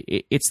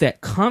it's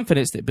that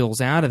confidence that builds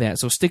out of that.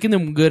 So sticking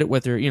them good at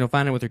what they're,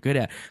 finding what they're good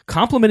at,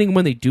 complimenting them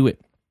when they do it.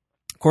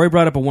 Corey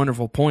brought up a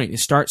wonderful point.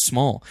 Start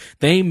small.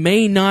 They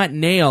may not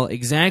nail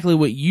exactly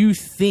what you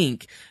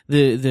think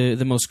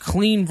the most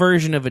clean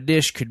version of a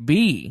dish could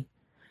be,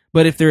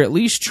 but if they're at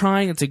least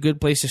trying, it's a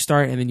good place to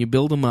start, and then you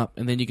build them up,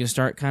 and then you can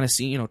start kind of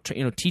seeing,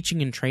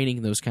 teaching and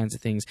training those kinds of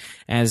things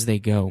as they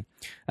go.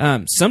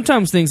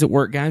 Sometimes things that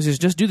work, guys, is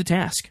just do the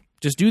task.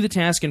 Just do the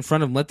task in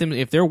front of them. Let them,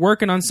 if they're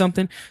working on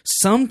something,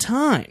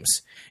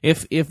 sometimes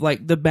if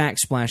like the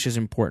backsplash is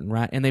important,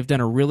 right? And they've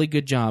done a really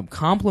good job,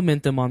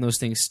 compliment them on those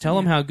things. Tell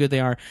them how good they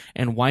are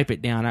and wipe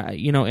it down.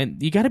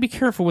 And you got to be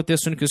careful with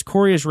this one because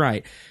Corey is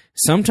right.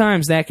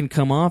 Sometimes that can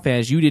come off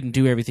as you didn't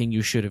do everything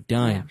you should have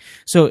done. Yeah.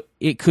 So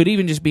it could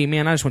even just be,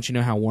 man, I just want you to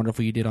know how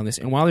wonderful you did on this.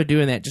 And while they're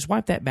doing that, just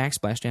wipe that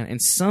backsplash down. And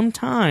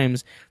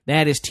sometimes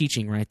that is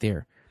teaching right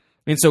there.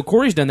 And so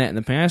Corey's done that in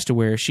the past to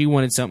where she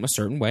wanted something a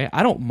certain way.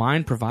 I don't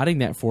mind providing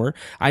that for her.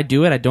 I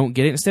do it. I don't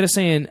get it. Instead of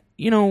saying,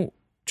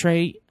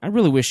 Trey, I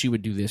really wish you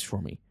would do this for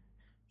me.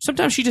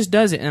 Sometimes she just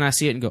does it, and I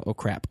see it and go, oh,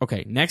 crap.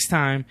 Okay, next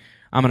time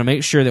I'm going to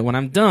make sure that when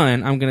I'm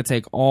done, I'm going to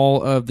take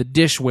all of the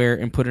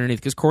dishware and put it underneath.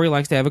 Because Corey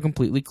likes to have a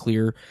completely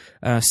clear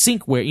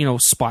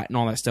sinkware, spot and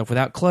all that stuff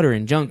without clutter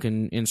and junk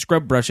and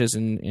scrub brushes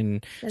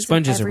and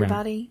sponges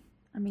around.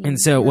 I mean,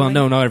 and so, well,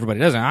 no, not everybody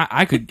doesn't.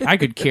 I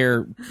could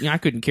care, I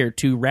couldn't care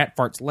 2 rat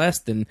farts less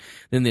than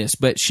this,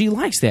 but she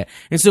likes that.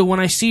 And so when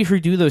I see her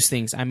do those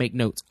things, I make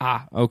notes.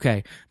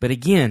 Okay. But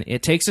again,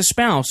 it takes a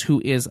spouse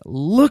who is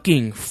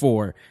looking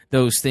for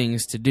those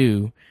things to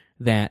do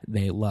that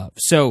they love.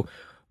 So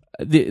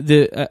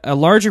a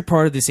larger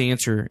part of this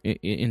answer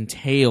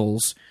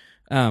entails,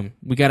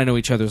 we got to know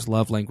each other's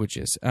love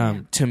languages.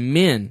 To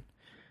men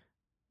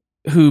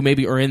who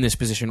maybe are in this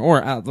position,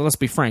 or let's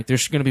be frank,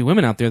 there's going to be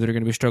women out there that are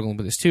going to be struggling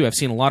with this too. I've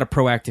seen a lot of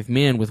proactive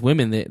men with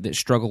women that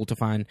struggle to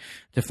find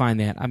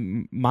that.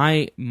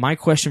 My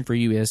question for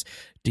you is,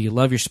 do you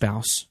love your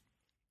spouse?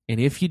 And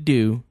if you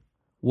do,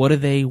 what do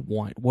they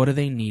want? What are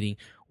they needing?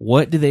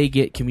 What do they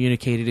get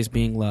communicated as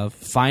being love?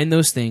 Find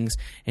those things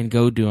and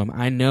go do them.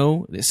 I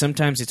know that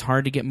sometimes it's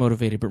hard to get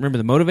motivated, but remember,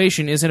 the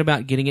motivation isn't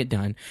about getting it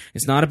done.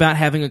 It's not about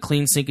having a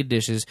clean sink of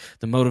dishes.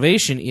 The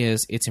motivation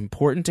is it's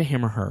important to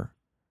him or her.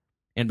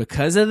 And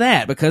because of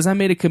that, because I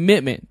made a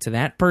commitment to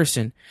that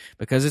person,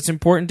 because it's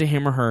important to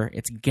him or her,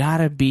 it's got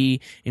to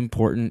be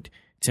important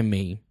to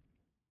me.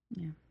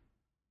 Yeah.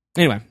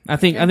 Anyway, I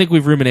think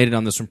we've ruminated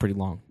on this one pretty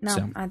long. No,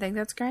 so. I think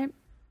that's great.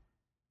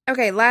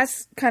 Okay,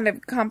 last kind of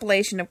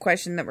compilation of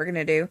question that we're going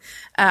to do.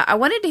 I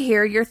wanted to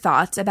hear your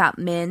thoughts about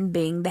men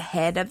being the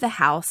head of the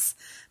house,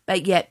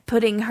 but yet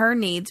putting her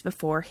needs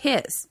before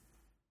his.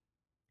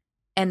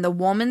 And the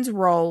woman's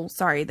role,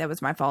 sorry, that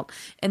was my fault,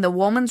 and the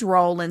woman's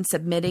role in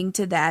submitting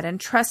to that and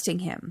trusting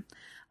him.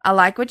 I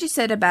like what you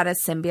said about a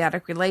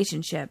symbiotic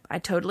relationship. I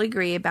totally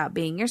agree about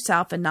being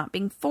yourself and not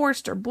being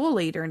forced or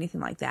bullied or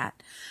anything like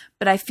that.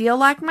 But I feel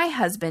like my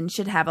husband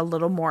should have a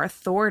little more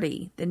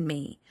authority than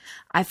me.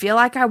 I feel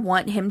like I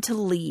want him to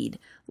lead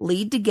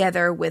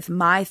together with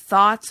my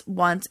thoughts,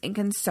 wants, and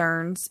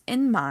concerns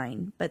in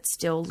mind, but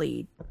still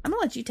lead. I'm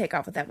gonna let you take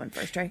off with that one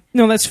first, Trey.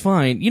 No, that's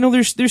fine.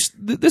 There's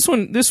this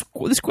one. This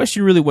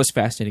question really was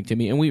fascinating to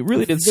me, and we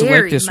really did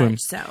select this one.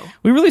 So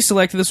we really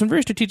selected this one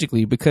very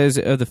strategically because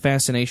of the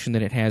fascination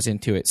that it has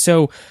into it.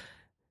 So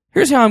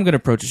here's how I'm going to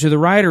approach it. So the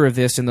writer of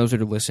this and those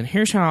that are listening,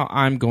 here's how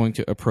I'm going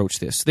to approach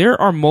this. There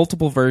are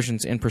multiple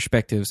versions and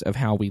perspectives of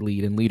how we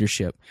lead in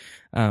leadership.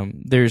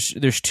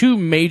 There's 2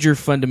 major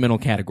fundamental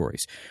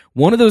categories.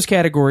 One of those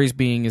categories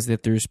being is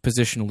that there's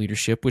positional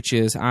leadership, which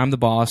is I'm the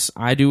boss,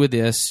 I do with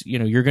this,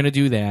 you're going to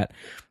do that,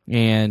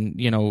 and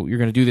you're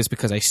going to do this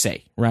because I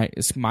say, right?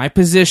 It's my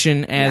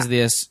position as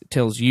this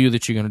tells you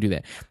that you're going to do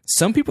that.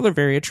 Some people are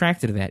very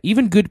attracted to that.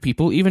 Even good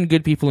people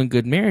in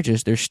good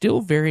marriages, they're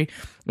still very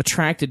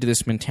attracted to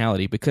this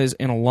mentality because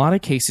in a lot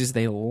of cases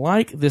they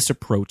like this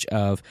approach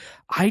of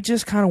I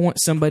just kind of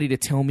want somebody to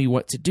tell me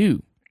what to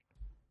do.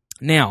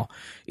 Now,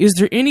 is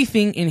there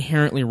anything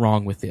inherently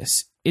wrong with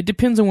this? It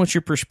depends on what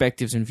your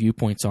perspectives and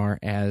viewpoints are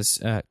as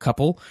a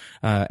couple,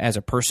 as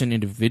a person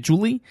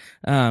individually,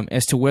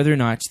 as to whether or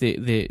not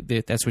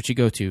that's what you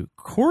go to.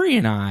 Corey,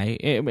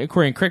 and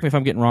correct me if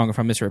I'm getting wrong, if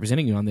I'm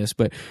misrepresenting you on this,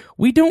 but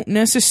we don't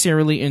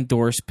necessarily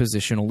endorse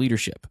positional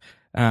leadership.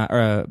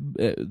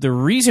 The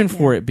reason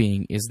for it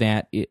being is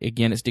that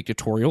again, it's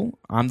dictatorial.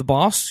 I'm the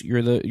boss.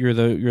 You're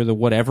the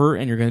whatever,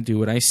 and you're going to do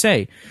what I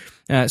say.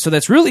 So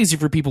that's real easy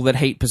for people that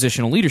hate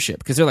positional leadership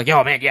because they're like,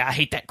 oh man, yeah, I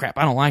hate that crap.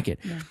 I don't like it.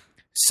 Yeah.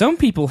 Some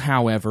people,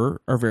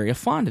 however, are very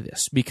fond of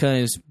this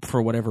because for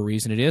whatever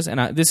reason it is,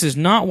 and this is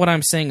not what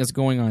I'm saying is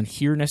going on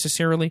here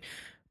necessarily,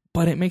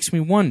 but it makes me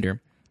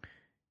wonder,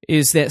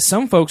 is that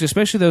some folks,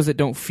 especially those that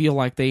don't feel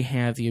like they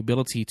have the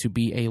ability to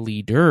be a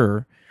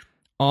leader,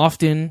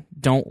 often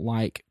don't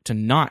like to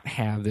not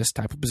have this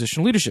type of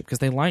positional leadership because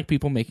they like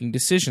people making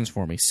decisions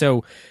for me.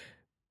 So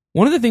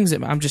one of the things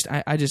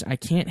that I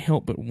can't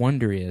help but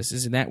wonder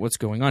is that what's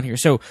going on here?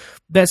 So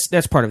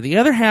that's part of it. The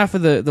other half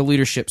of the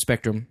leadership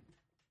spectrum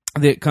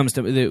that comes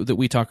to that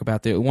we talk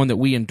about, the one that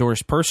we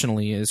endorse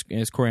personally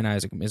as Corey and I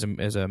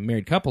as a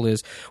married couple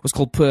was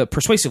called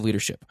persuasive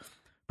leadership.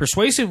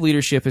 Persuasive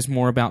leadership is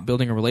more about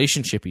building a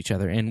relationship with each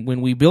other. And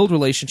when we build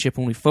relationship,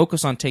 when we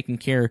focus on taking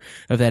care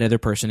of that other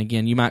person,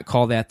 again, you might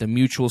call that the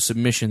mutual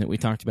submission that we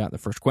talked about in the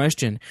first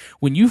question.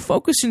 When you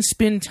focus and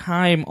spend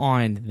time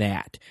on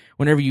that,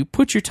 whenever you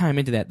put your time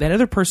into that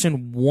other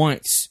person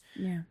wants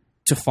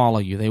to follow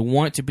you. They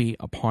want to be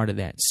a part of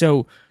that.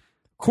 So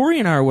Corey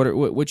and I are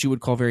what you would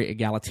call very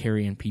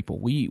egalitarian people.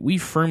 We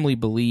firmly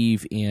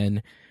believe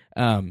in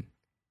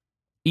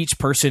each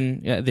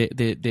person,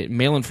 that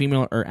male and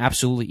female are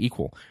absolutely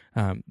equal.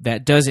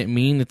 That doesn't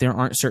mean that there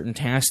aren't certain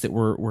tasks that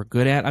we're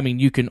good at. I mean,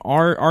 you can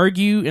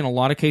argue in a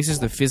lot of cases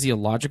the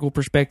physiological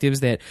perspectives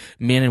that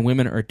men and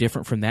women are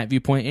different from that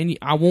viewpoint. And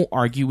I won't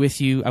argue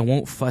with you. I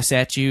won't fuss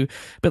at you.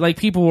 But like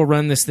people will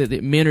run this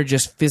that men are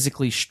just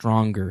physically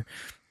stronger.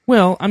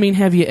 Well, I mean,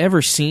 have you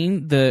ever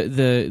seen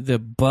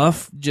the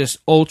buff, just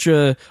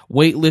ultra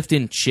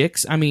weightlifting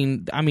chicks? I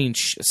mean,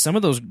 some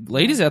of those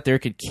ladies out there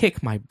could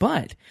kick my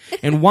butt.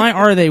 And why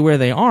are they where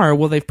they are?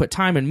 Well, they've put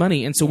time and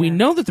money, and so we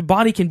know that the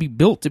body can be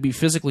built to be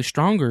physically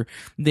stronger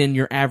than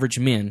your average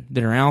men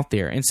that are out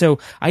there. And so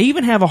I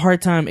even have a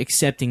hard time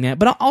accepting that,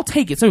 but I'll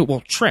take it. So,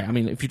 well, Trey, I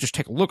mean, if you just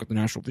take a look at the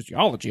natural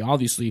physiology,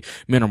 obviously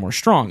men are more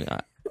strong.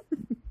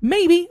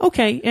 Maybe,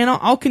 okay, and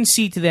I'll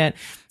concede to that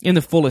in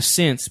the fullest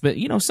sense, but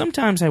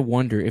sometimes I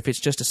wonder if it's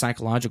just a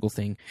psychological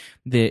thing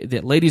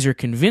that ladies are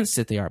convinced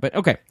that they are. But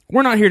okay,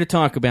 we're not here to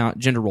talk about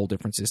gender role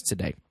differences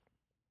today.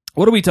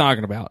 What are we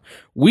talking about?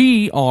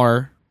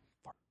 So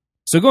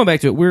going back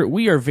to it,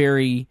 we are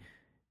very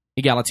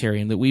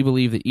egalitarian, that we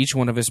believe that each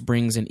one of us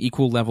brings an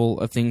equal level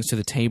of things to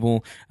the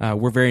table.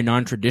 We're very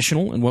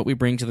non-traditional in what we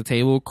bring to the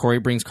table. Corey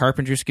brings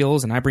carpentry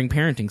skills, and I bring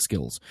parenting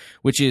skills,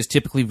 which is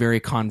typically very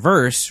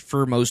converse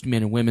for most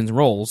men and women's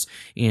roles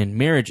in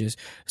marriages.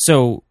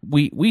 So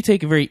we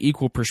take a very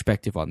equal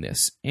perspective on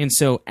this. And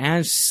so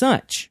as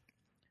such,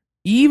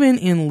 even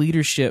in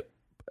leadership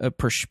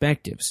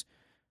perspectives,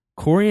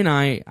 Corey and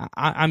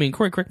I mean,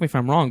 Corey, correct me if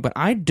I'm wrong, but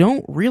I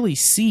don't really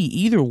see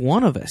either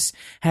one of us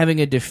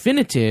having a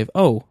definitive,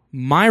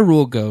 my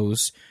rule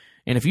goes,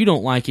 and if you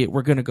don't like it,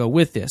 we're going to go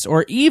with this.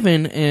 Or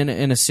even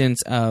in a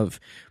sense of,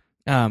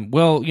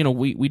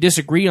 we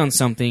disagree on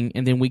something,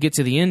 and then we get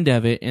to the end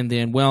of it, and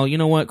then, well, you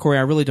know what, Corey,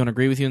 I really don't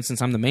agree with you, and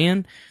since I'm the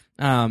man,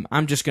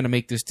 I'm just going to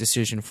make this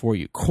decision for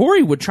you.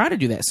 Corey would try to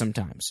do that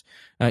sometimes.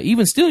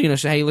 Even still,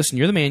 say, hey, listen,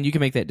 you're the man, you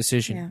can make that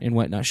decision and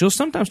whatnot. She'll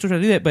sometimes try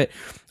to do that, but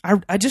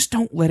I just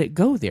don't let it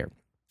go there.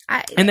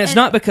 That's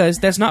not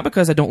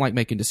because I don't like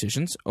making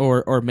decisions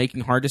or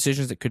making hard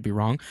decisions that could be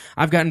wrong.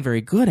 I've gotten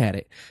very good at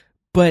it.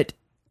 But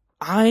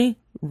I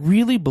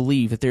really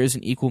believe that there is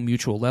an equal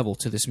mutual level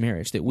to this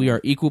marriage, that we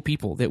are equal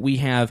people, that we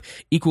have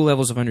equal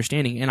levels of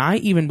understanding. And I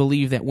even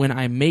believe that when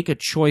I make a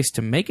choice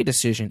to make a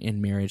decision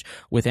in marriage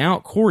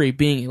without Corey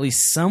being at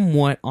least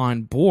somewhat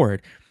on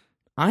board,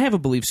 I have a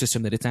belief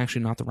system that it's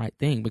actually not the right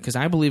thing, because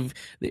I believe,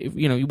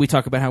 we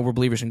talk about how we're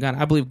believers in God.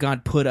 I believe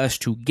God put us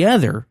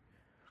together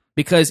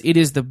because it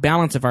is the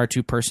balance of our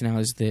two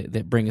personalities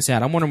that bring us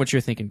out. I'm wondering what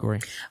you're thinking, Corey.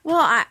 Well,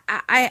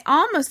 I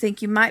almost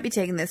think you might be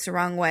taking this the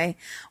wrong way.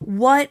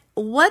 What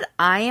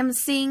I am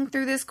seeing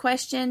through this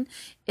question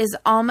is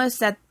almost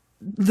that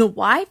the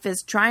wife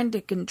is trying to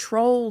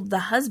control the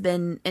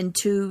husband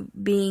into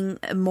being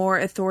a more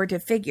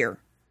authoritative figure,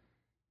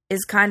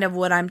 is kind of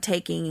what I'm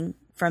taking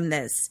from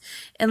this.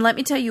 And let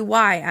me tell you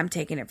why I'm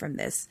taking it from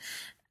this.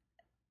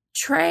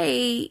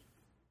 Trey...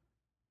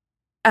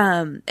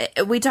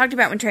 we talked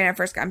about when Trey and I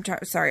first got,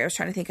 sorry, I was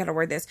trying to think how to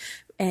word this,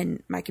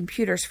 and my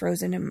computer's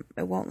frozen and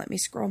it won't let me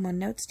scroll my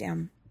notes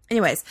down.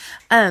 Anyways,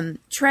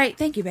 Trey,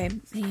 thank you, babe.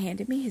 He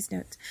handed me his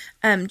notes.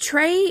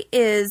 Trey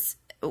is,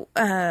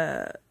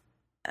 I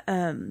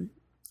don't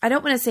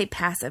want to say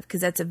passive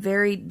because that's a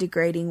very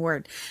degrading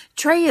word.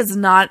 Trey is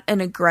not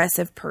an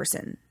aggressive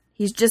person.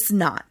 He's just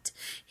not.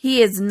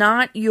 He is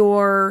not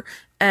your,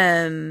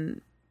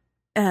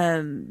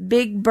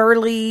 big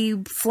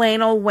burly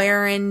flannel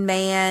wearing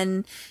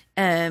man,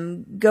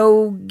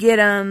 go get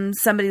him,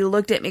 somebody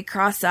looked at me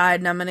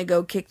cross-eyed and I'm gonna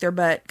go kick their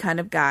butt kind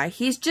of guy.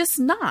 He's just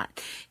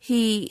not.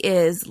 He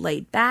is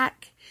laid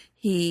back,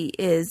 he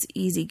is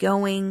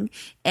easygoing,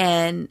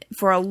 and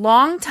for a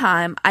long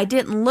time I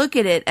didn't look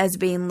at it as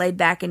being laid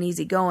back and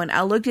easygoing.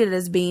 I looked at it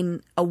as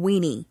being a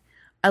weenie.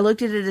 I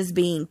looked at it as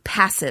being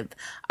passive.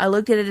 I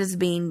looked at it as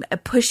being a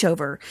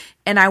pushover.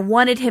 And I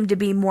wanted him to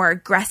be more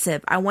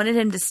aggressive. I wanted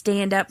him to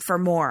stand up for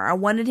more. I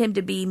wanted him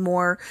to be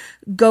more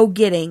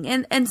go-getting.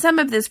 And some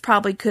of this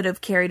probably could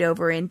have carried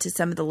over into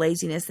some of the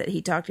laziness that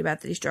he talked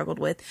about that he struggled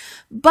with.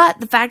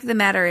 But the fact of the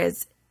matter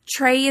is,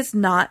 Trey is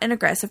not an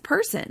aggressive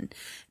person.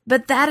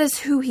 But that is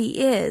who he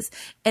is.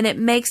 And it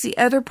makes the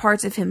other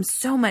parts of him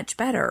so much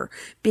better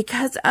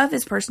because of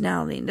his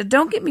personality. Now,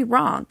 don't get me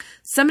wrong.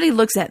 Somebody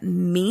looks at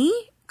me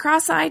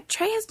cross-eyed,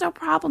 Trey has no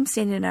problem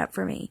standing up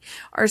for me.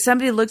 Or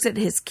somebody looks at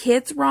his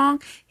kids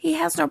wrong, he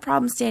has no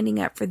problem standing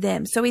up for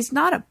them. So he's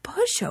not a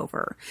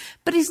pushover,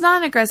 but he's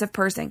not an aggressive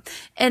person.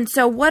 And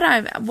so what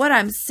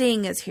I'm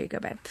seeing is, here you go,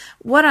 babe.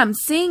 What I'm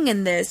seeing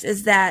in this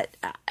is that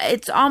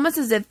it's almost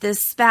as if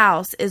this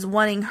spouse is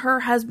wanting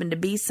her husband to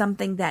be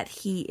something that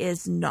he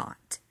is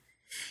not.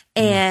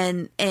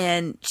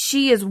 And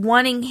she is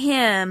wanting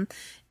him,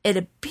 it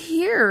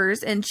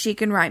appears, and she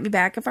can write me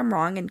back if I'm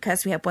wrong and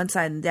cuss me up one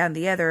side and down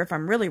the other if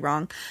I'm really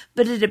wrong,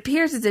 but it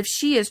appears as if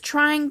she is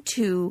trying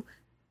to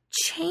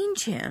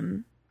change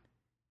him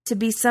to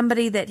be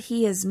somebody that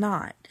he is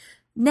not.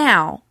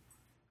 Now,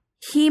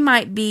 he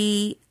might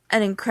be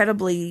an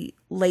incredibly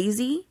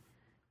lazy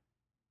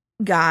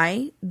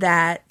guy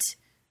that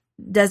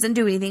doesn't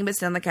do anything but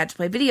sit on the couch and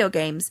play video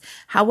games.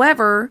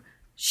 However,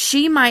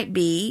 she might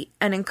be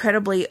an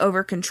incredibly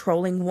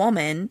over-controlling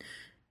woman,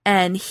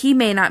 and he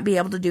may not be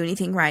able to do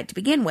anything right to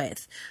begin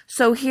with.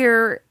 So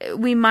here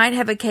we might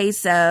have a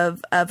case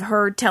of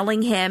her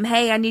telling him,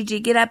 hey, I need you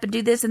to get up and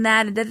do this and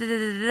that, and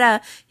da-da-da-da-da.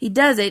 He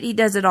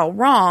does it all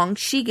wrong.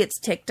 She gets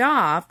ticked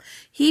off.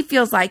 He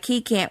feels like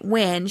he can't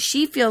win.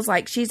 She feels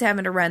like she's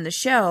having to run the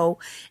show.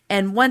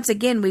 And once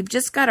again, we've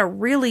just got a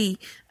really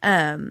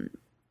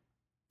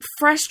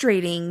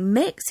frustrating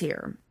mix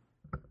here.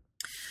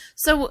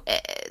 So,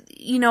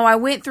 I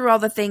went through all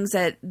the things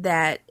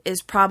that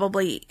is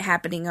probably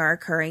happening or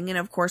occurring. And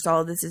of course,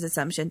 all of this is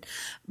assumption.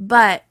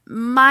 But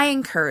my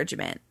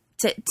encouragement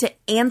to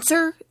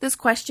answer this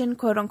question,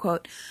 quote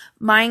unquote,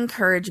 my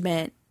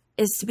encouragement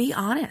is to be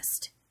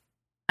honest.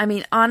 I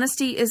mean,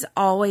 honesty is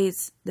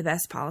always the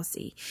best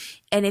policy.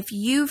 And if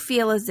you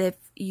feel as if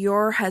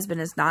your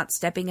husband is not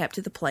stepping up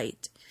to the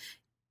plate,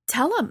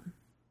 tell him.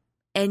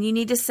 And you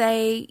need to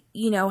say,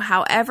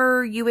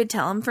 however you would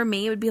tell him. For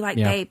me, it would be like,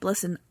 babe,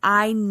 listen,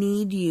 I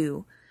need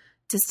you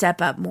to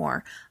step up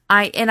more.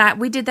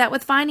 We did that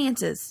with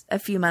finances a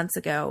few months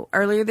ago.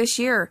 Earlier this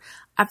year,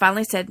 I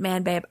finally said,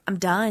 man, babe, I'm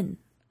done.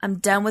 I'm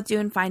done with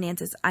doing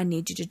finances. I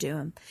need you to do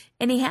them.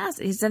 And he has.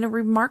 He's done a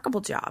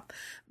remarkable job.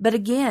 But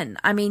again,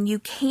 I mean, you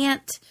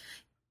can't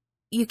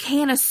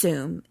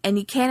assume, and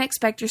you can't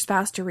expect your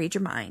spouse to read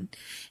your mind.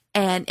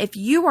 And if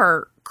you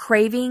are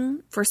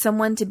craving for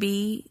someone to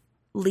be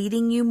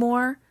leading you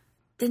more,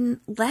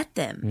 then let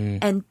them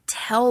and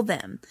tell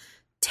them,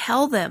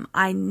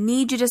 I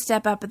need you to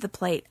step up at the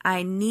plate.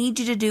 I need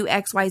you to do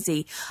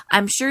XYZ.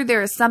 I'm sure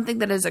there is something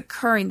that is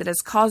occurring that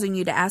is causing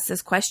you to ask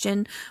this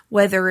question,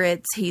 whether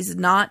it's he's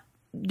not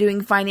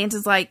doing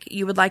finances like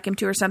you would like him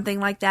to or something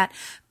like that.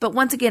 But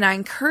once again, I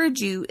encourage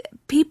you,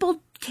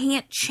 people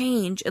can't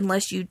change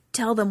unless you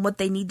tell them what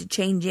they need to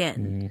change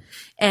in.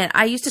 And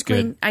I used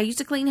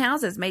to clean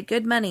houses, made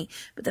good money.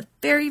 But the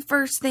very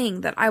first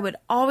thing that I would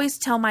always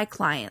tell my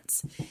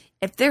clients,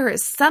 if there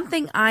is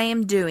something I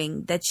am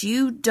doing that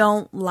you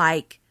don't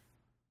like,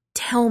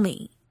 tell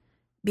me.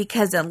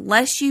 Because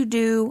unless you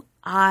do,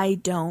 I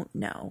don't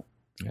know.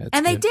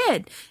 And they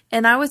did.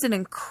 And I was an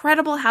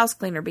incredible house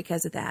cleaner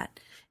because of that.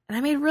 And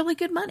I made really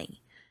good money.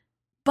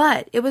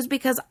 But it was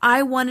because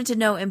I wanted to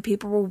know and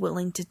people were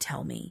willing to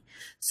tell me.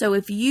 So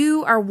if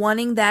you are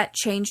wanting that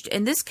changed,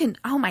 and this can,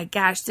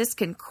 this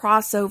can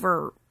cross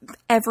over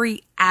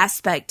every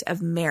aspect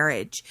of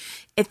marriage.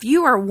 If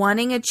you are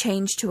wanting a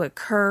change to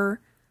occur,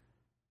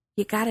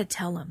 you got to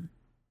tell them.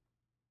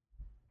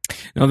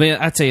 No,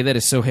 I tell you, that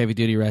is so heavy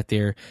duty right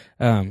there.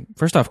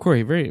 First off,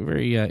 Corey, very,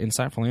 very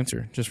insightful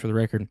answer, just for the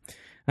record.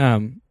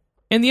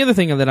 And the other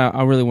thing that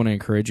I really want to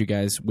encourage you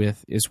guys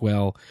with as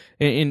well,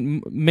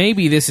 and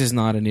maybe this is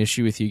not an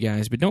issue with you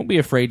guys, but don't be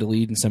afraid to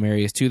lead in some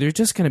areas too. There's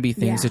just going to be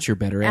things that you're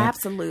better at.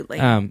 Absolutely.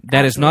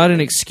 That is not an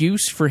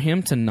excuse for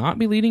him to not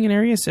be leading in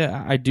areas.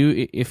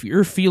 If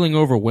you're feeling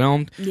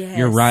overwhelmed,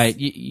 you're right.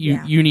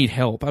 You need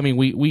help. I mean,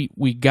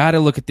 we got to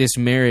look at this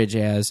marriage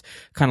as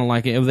kind of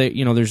like,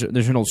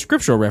 there's an old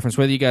scriptural reference,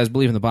 whether you guys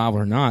believe in the Bible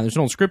or not. There's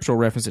an old scriptural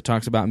reference that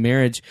talks about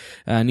marriage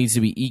needs to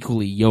be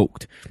equally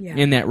yoked. Yeah.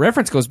 And that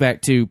reference goes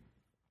back to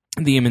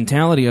the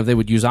mentality of they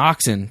would use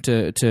oxen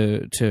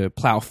to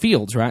plow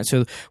fields, right?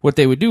 So what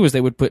they would do is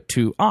they would put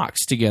two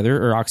oxen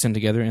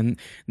together, and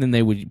then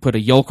they would put a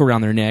yoke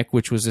around their neck,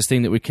 which was this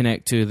thing that would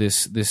connect to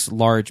this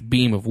large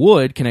beam of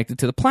wood connected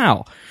to the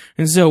plow.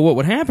 And so what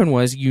would happen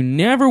was you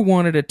never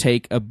wanted to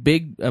take a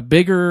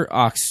bigger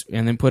ox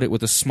and then put it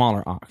with a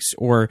smaller ox,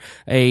 or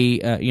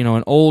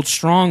an old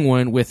strong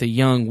one with a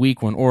young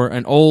weak one, or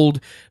an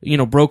old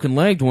broken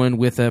legged one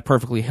with a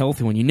perfectly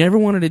healthy one. You never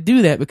wanted to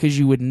do that because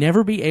you would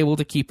never be able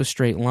to keep a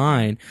straight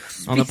line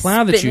on the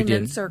plow that you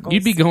did.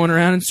 You'd be going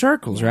around in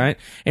circles, right?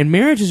 And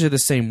marriages are the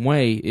same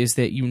way, is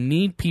that you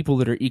need people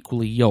that are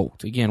equally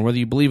yoked. Again, whether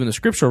you believe in the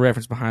scriptural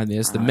reference behind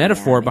this, the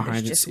metaphor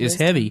behind this is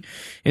heavy.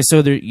 And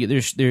so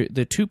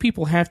the two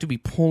people have to be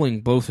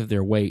pulling both of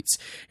their weights.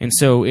 And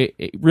so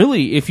it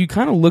really, if you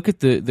kind of look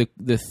at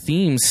the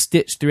themes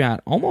stitched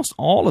throughout almost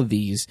all of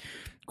these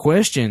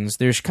questions,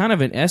 there's kind of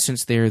an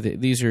essence there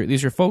that these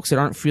are folks that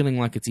aren't feeling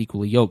like it's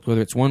equally yoked,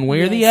 whether it's one way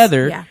or the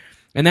other. Yeah.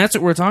 And that's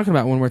what we're talking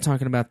about when we're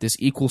talking about this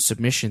equal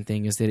submission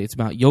thing, is that it's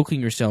about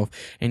yoking yourself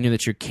and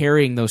that you're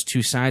carrying those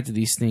two sides of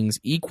these things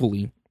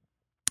equally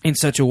in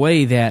such a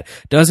way that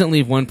doesn't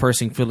leave one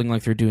person feeling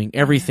like they're doing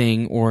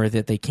everything or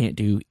that they can't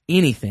do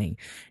anything.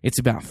 It's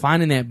about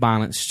finding that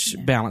balance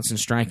and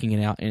striking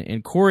it out.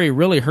 And Corey,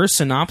 really, her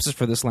synopsis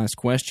for this last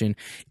question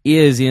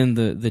is in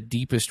the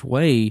deepest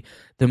way,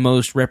 the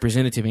most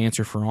representative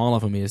answer for all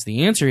of them is,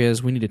 the answer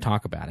is we need to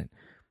talk about it.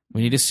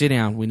 We need to sit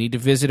down. We need to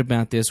visit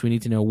about this. We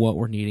need to know what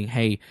we're needing.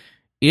 Hey,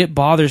 it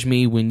bothers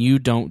me when you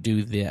don't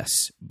do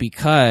this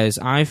because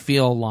I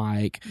feel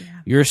like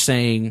you're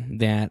saying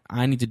that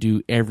I need to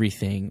do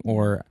everything,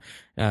 or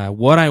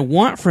what I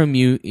want from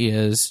you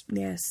is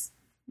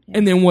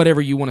and then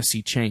whatever you want to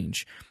see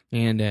change.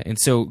 And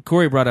so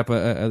Corey brought up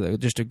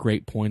just a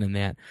great point on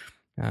that.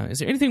 Is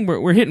there anything?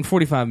 We're hitting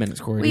 45 minutes,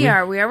 Corey. We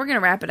are. We're going to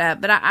wrap it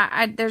up.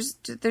 But there's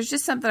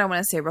just something I want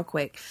to say real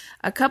quick.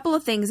 A couple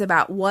of things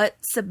about what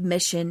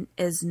submission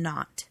is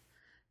not.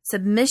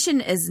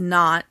 Submission is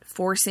not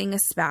forcing a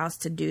spouse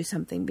to do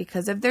something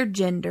because of their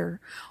gender,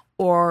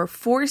 or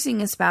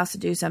forcing a spouse to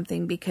do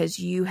something because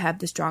you have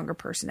the stronger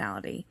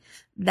personality.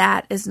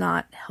 That is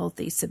not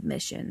healthy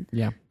submission.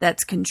 Yeah.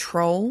 That's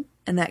control,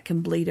 and that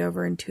can bleed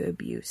over into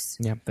abuse.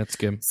 Yeah, that's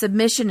good.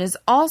 Submission is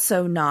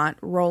also not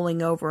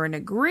rolling over and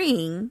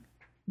agreeing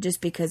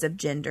just because of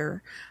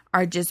gender,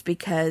 or just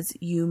because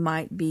you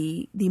might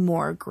be the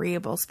more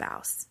agreeable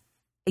spouse.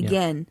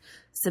 Again,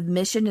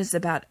 submission is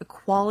about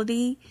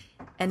equality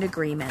and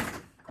agreement.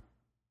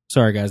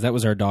 Sorry, guys. That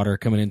was our daughter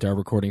coming into our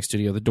recording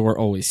studio. The door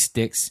always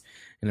sticks,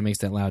 and it makes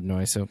that loud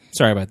noise. So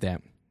sorry about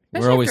that.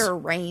 Especially after a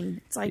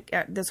rain. It's like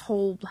this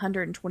whole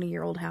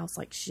 120-year-old house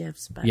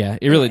shifts. But yeah,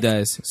 it really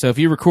does. So if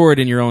you record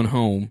in your own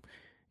home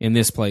in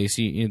this place,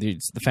 the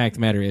fact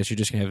of the matter is you're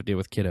just going to have to deal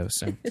with kiddos.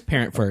 So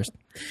parent first.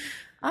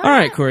 All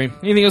right, Corey.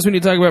 Anything else we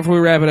need to talk about before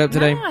we wrap it up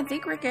today? No, I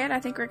think we're good.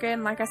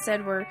 And like I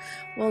said, we'll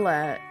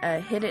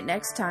hit it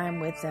next time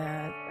with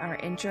our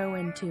intro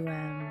into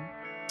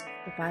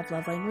the 5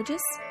 love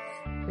languages.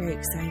 Very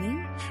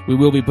exciting. We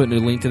will be putting a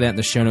link to that in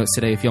the show notes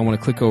today. If y'all want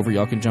to click over,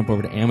 y'all can jump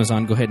over to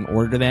Amazon, go ahead and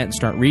order that and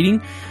start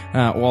reading.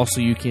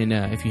 Also, you can,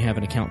 if you have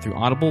an account through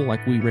Audible,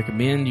 like we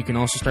recommend, you can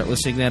also start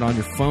listening to that on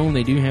your phone.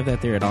 They do have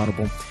that there at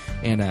Audible.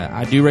 And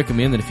I do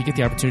recommend that if you get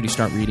the opportunity to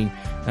start reading,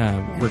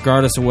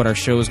 regardless of what our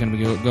show is going to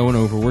be going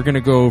over, we're going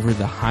to go over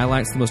the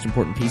highlights, the most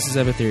important pieces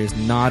of it. There is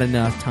not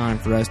enough time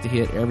for us to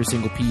hit every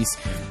single piece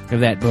of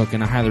that book,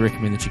 and I highly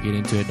recommend that you get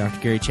into it. Dr.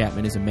 Gary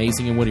Chapman is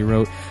amazing in what he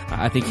wrote.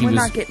 I think we're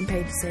not getting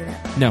paid to say that.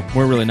 No,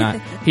 we're really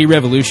not. He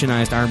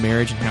revolutionized our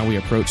marriage and how we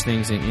approach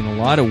things in a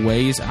lot of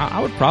ways.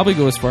 I would probably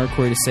go as far,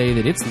 Corey, to say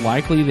that it's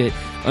likely that,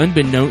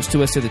 unbeknownst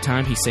to us at the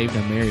time, he saved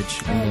our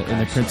marriage and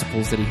the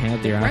principles that he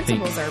had there.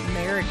 Principles are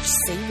marriage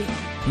saving.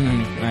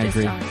 I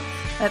agree.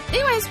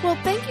 Anyways, well,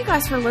 thank you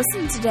guys for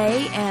listening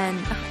today, and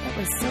that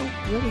was so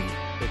really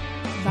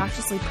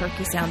obnoxiously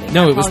perky sounding.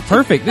 No, it was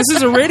perfect. This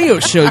is a radio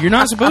show. You're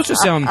not supposed to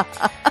sound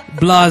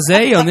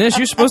blasé on this.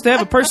 You're supposed to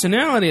have a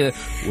personality.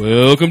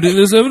 Welcome to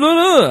this.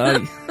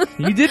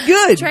 You did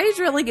good. Trey's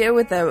really good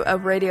with a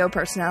radio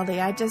personality.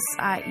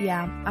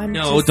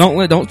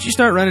 Don't you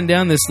start running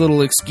down this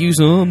little excuse.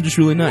 Oh, I'm just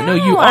really not. No,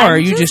 you are.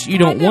 You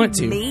don't want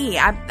to. Me.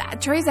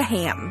 Trey's a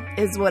ham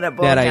is what it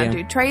boils down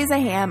to. Trey's a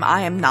ham.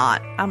 I am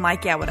not. I'm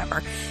like, yeah,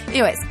 whatever.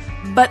 Anyways.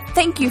 But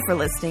thank you for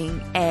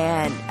listening.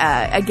 And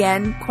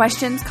again,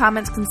 questions,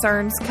 comments,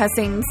 concerns,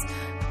 cussings,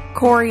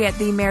 Corey at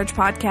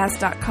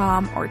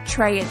themarriagepodcast.com or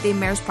Trey at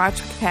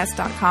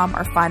themarriagepodcast.com,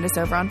 or find us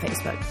over on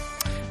Facebook.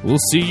 We'll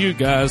see you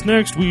guys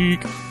next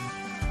week.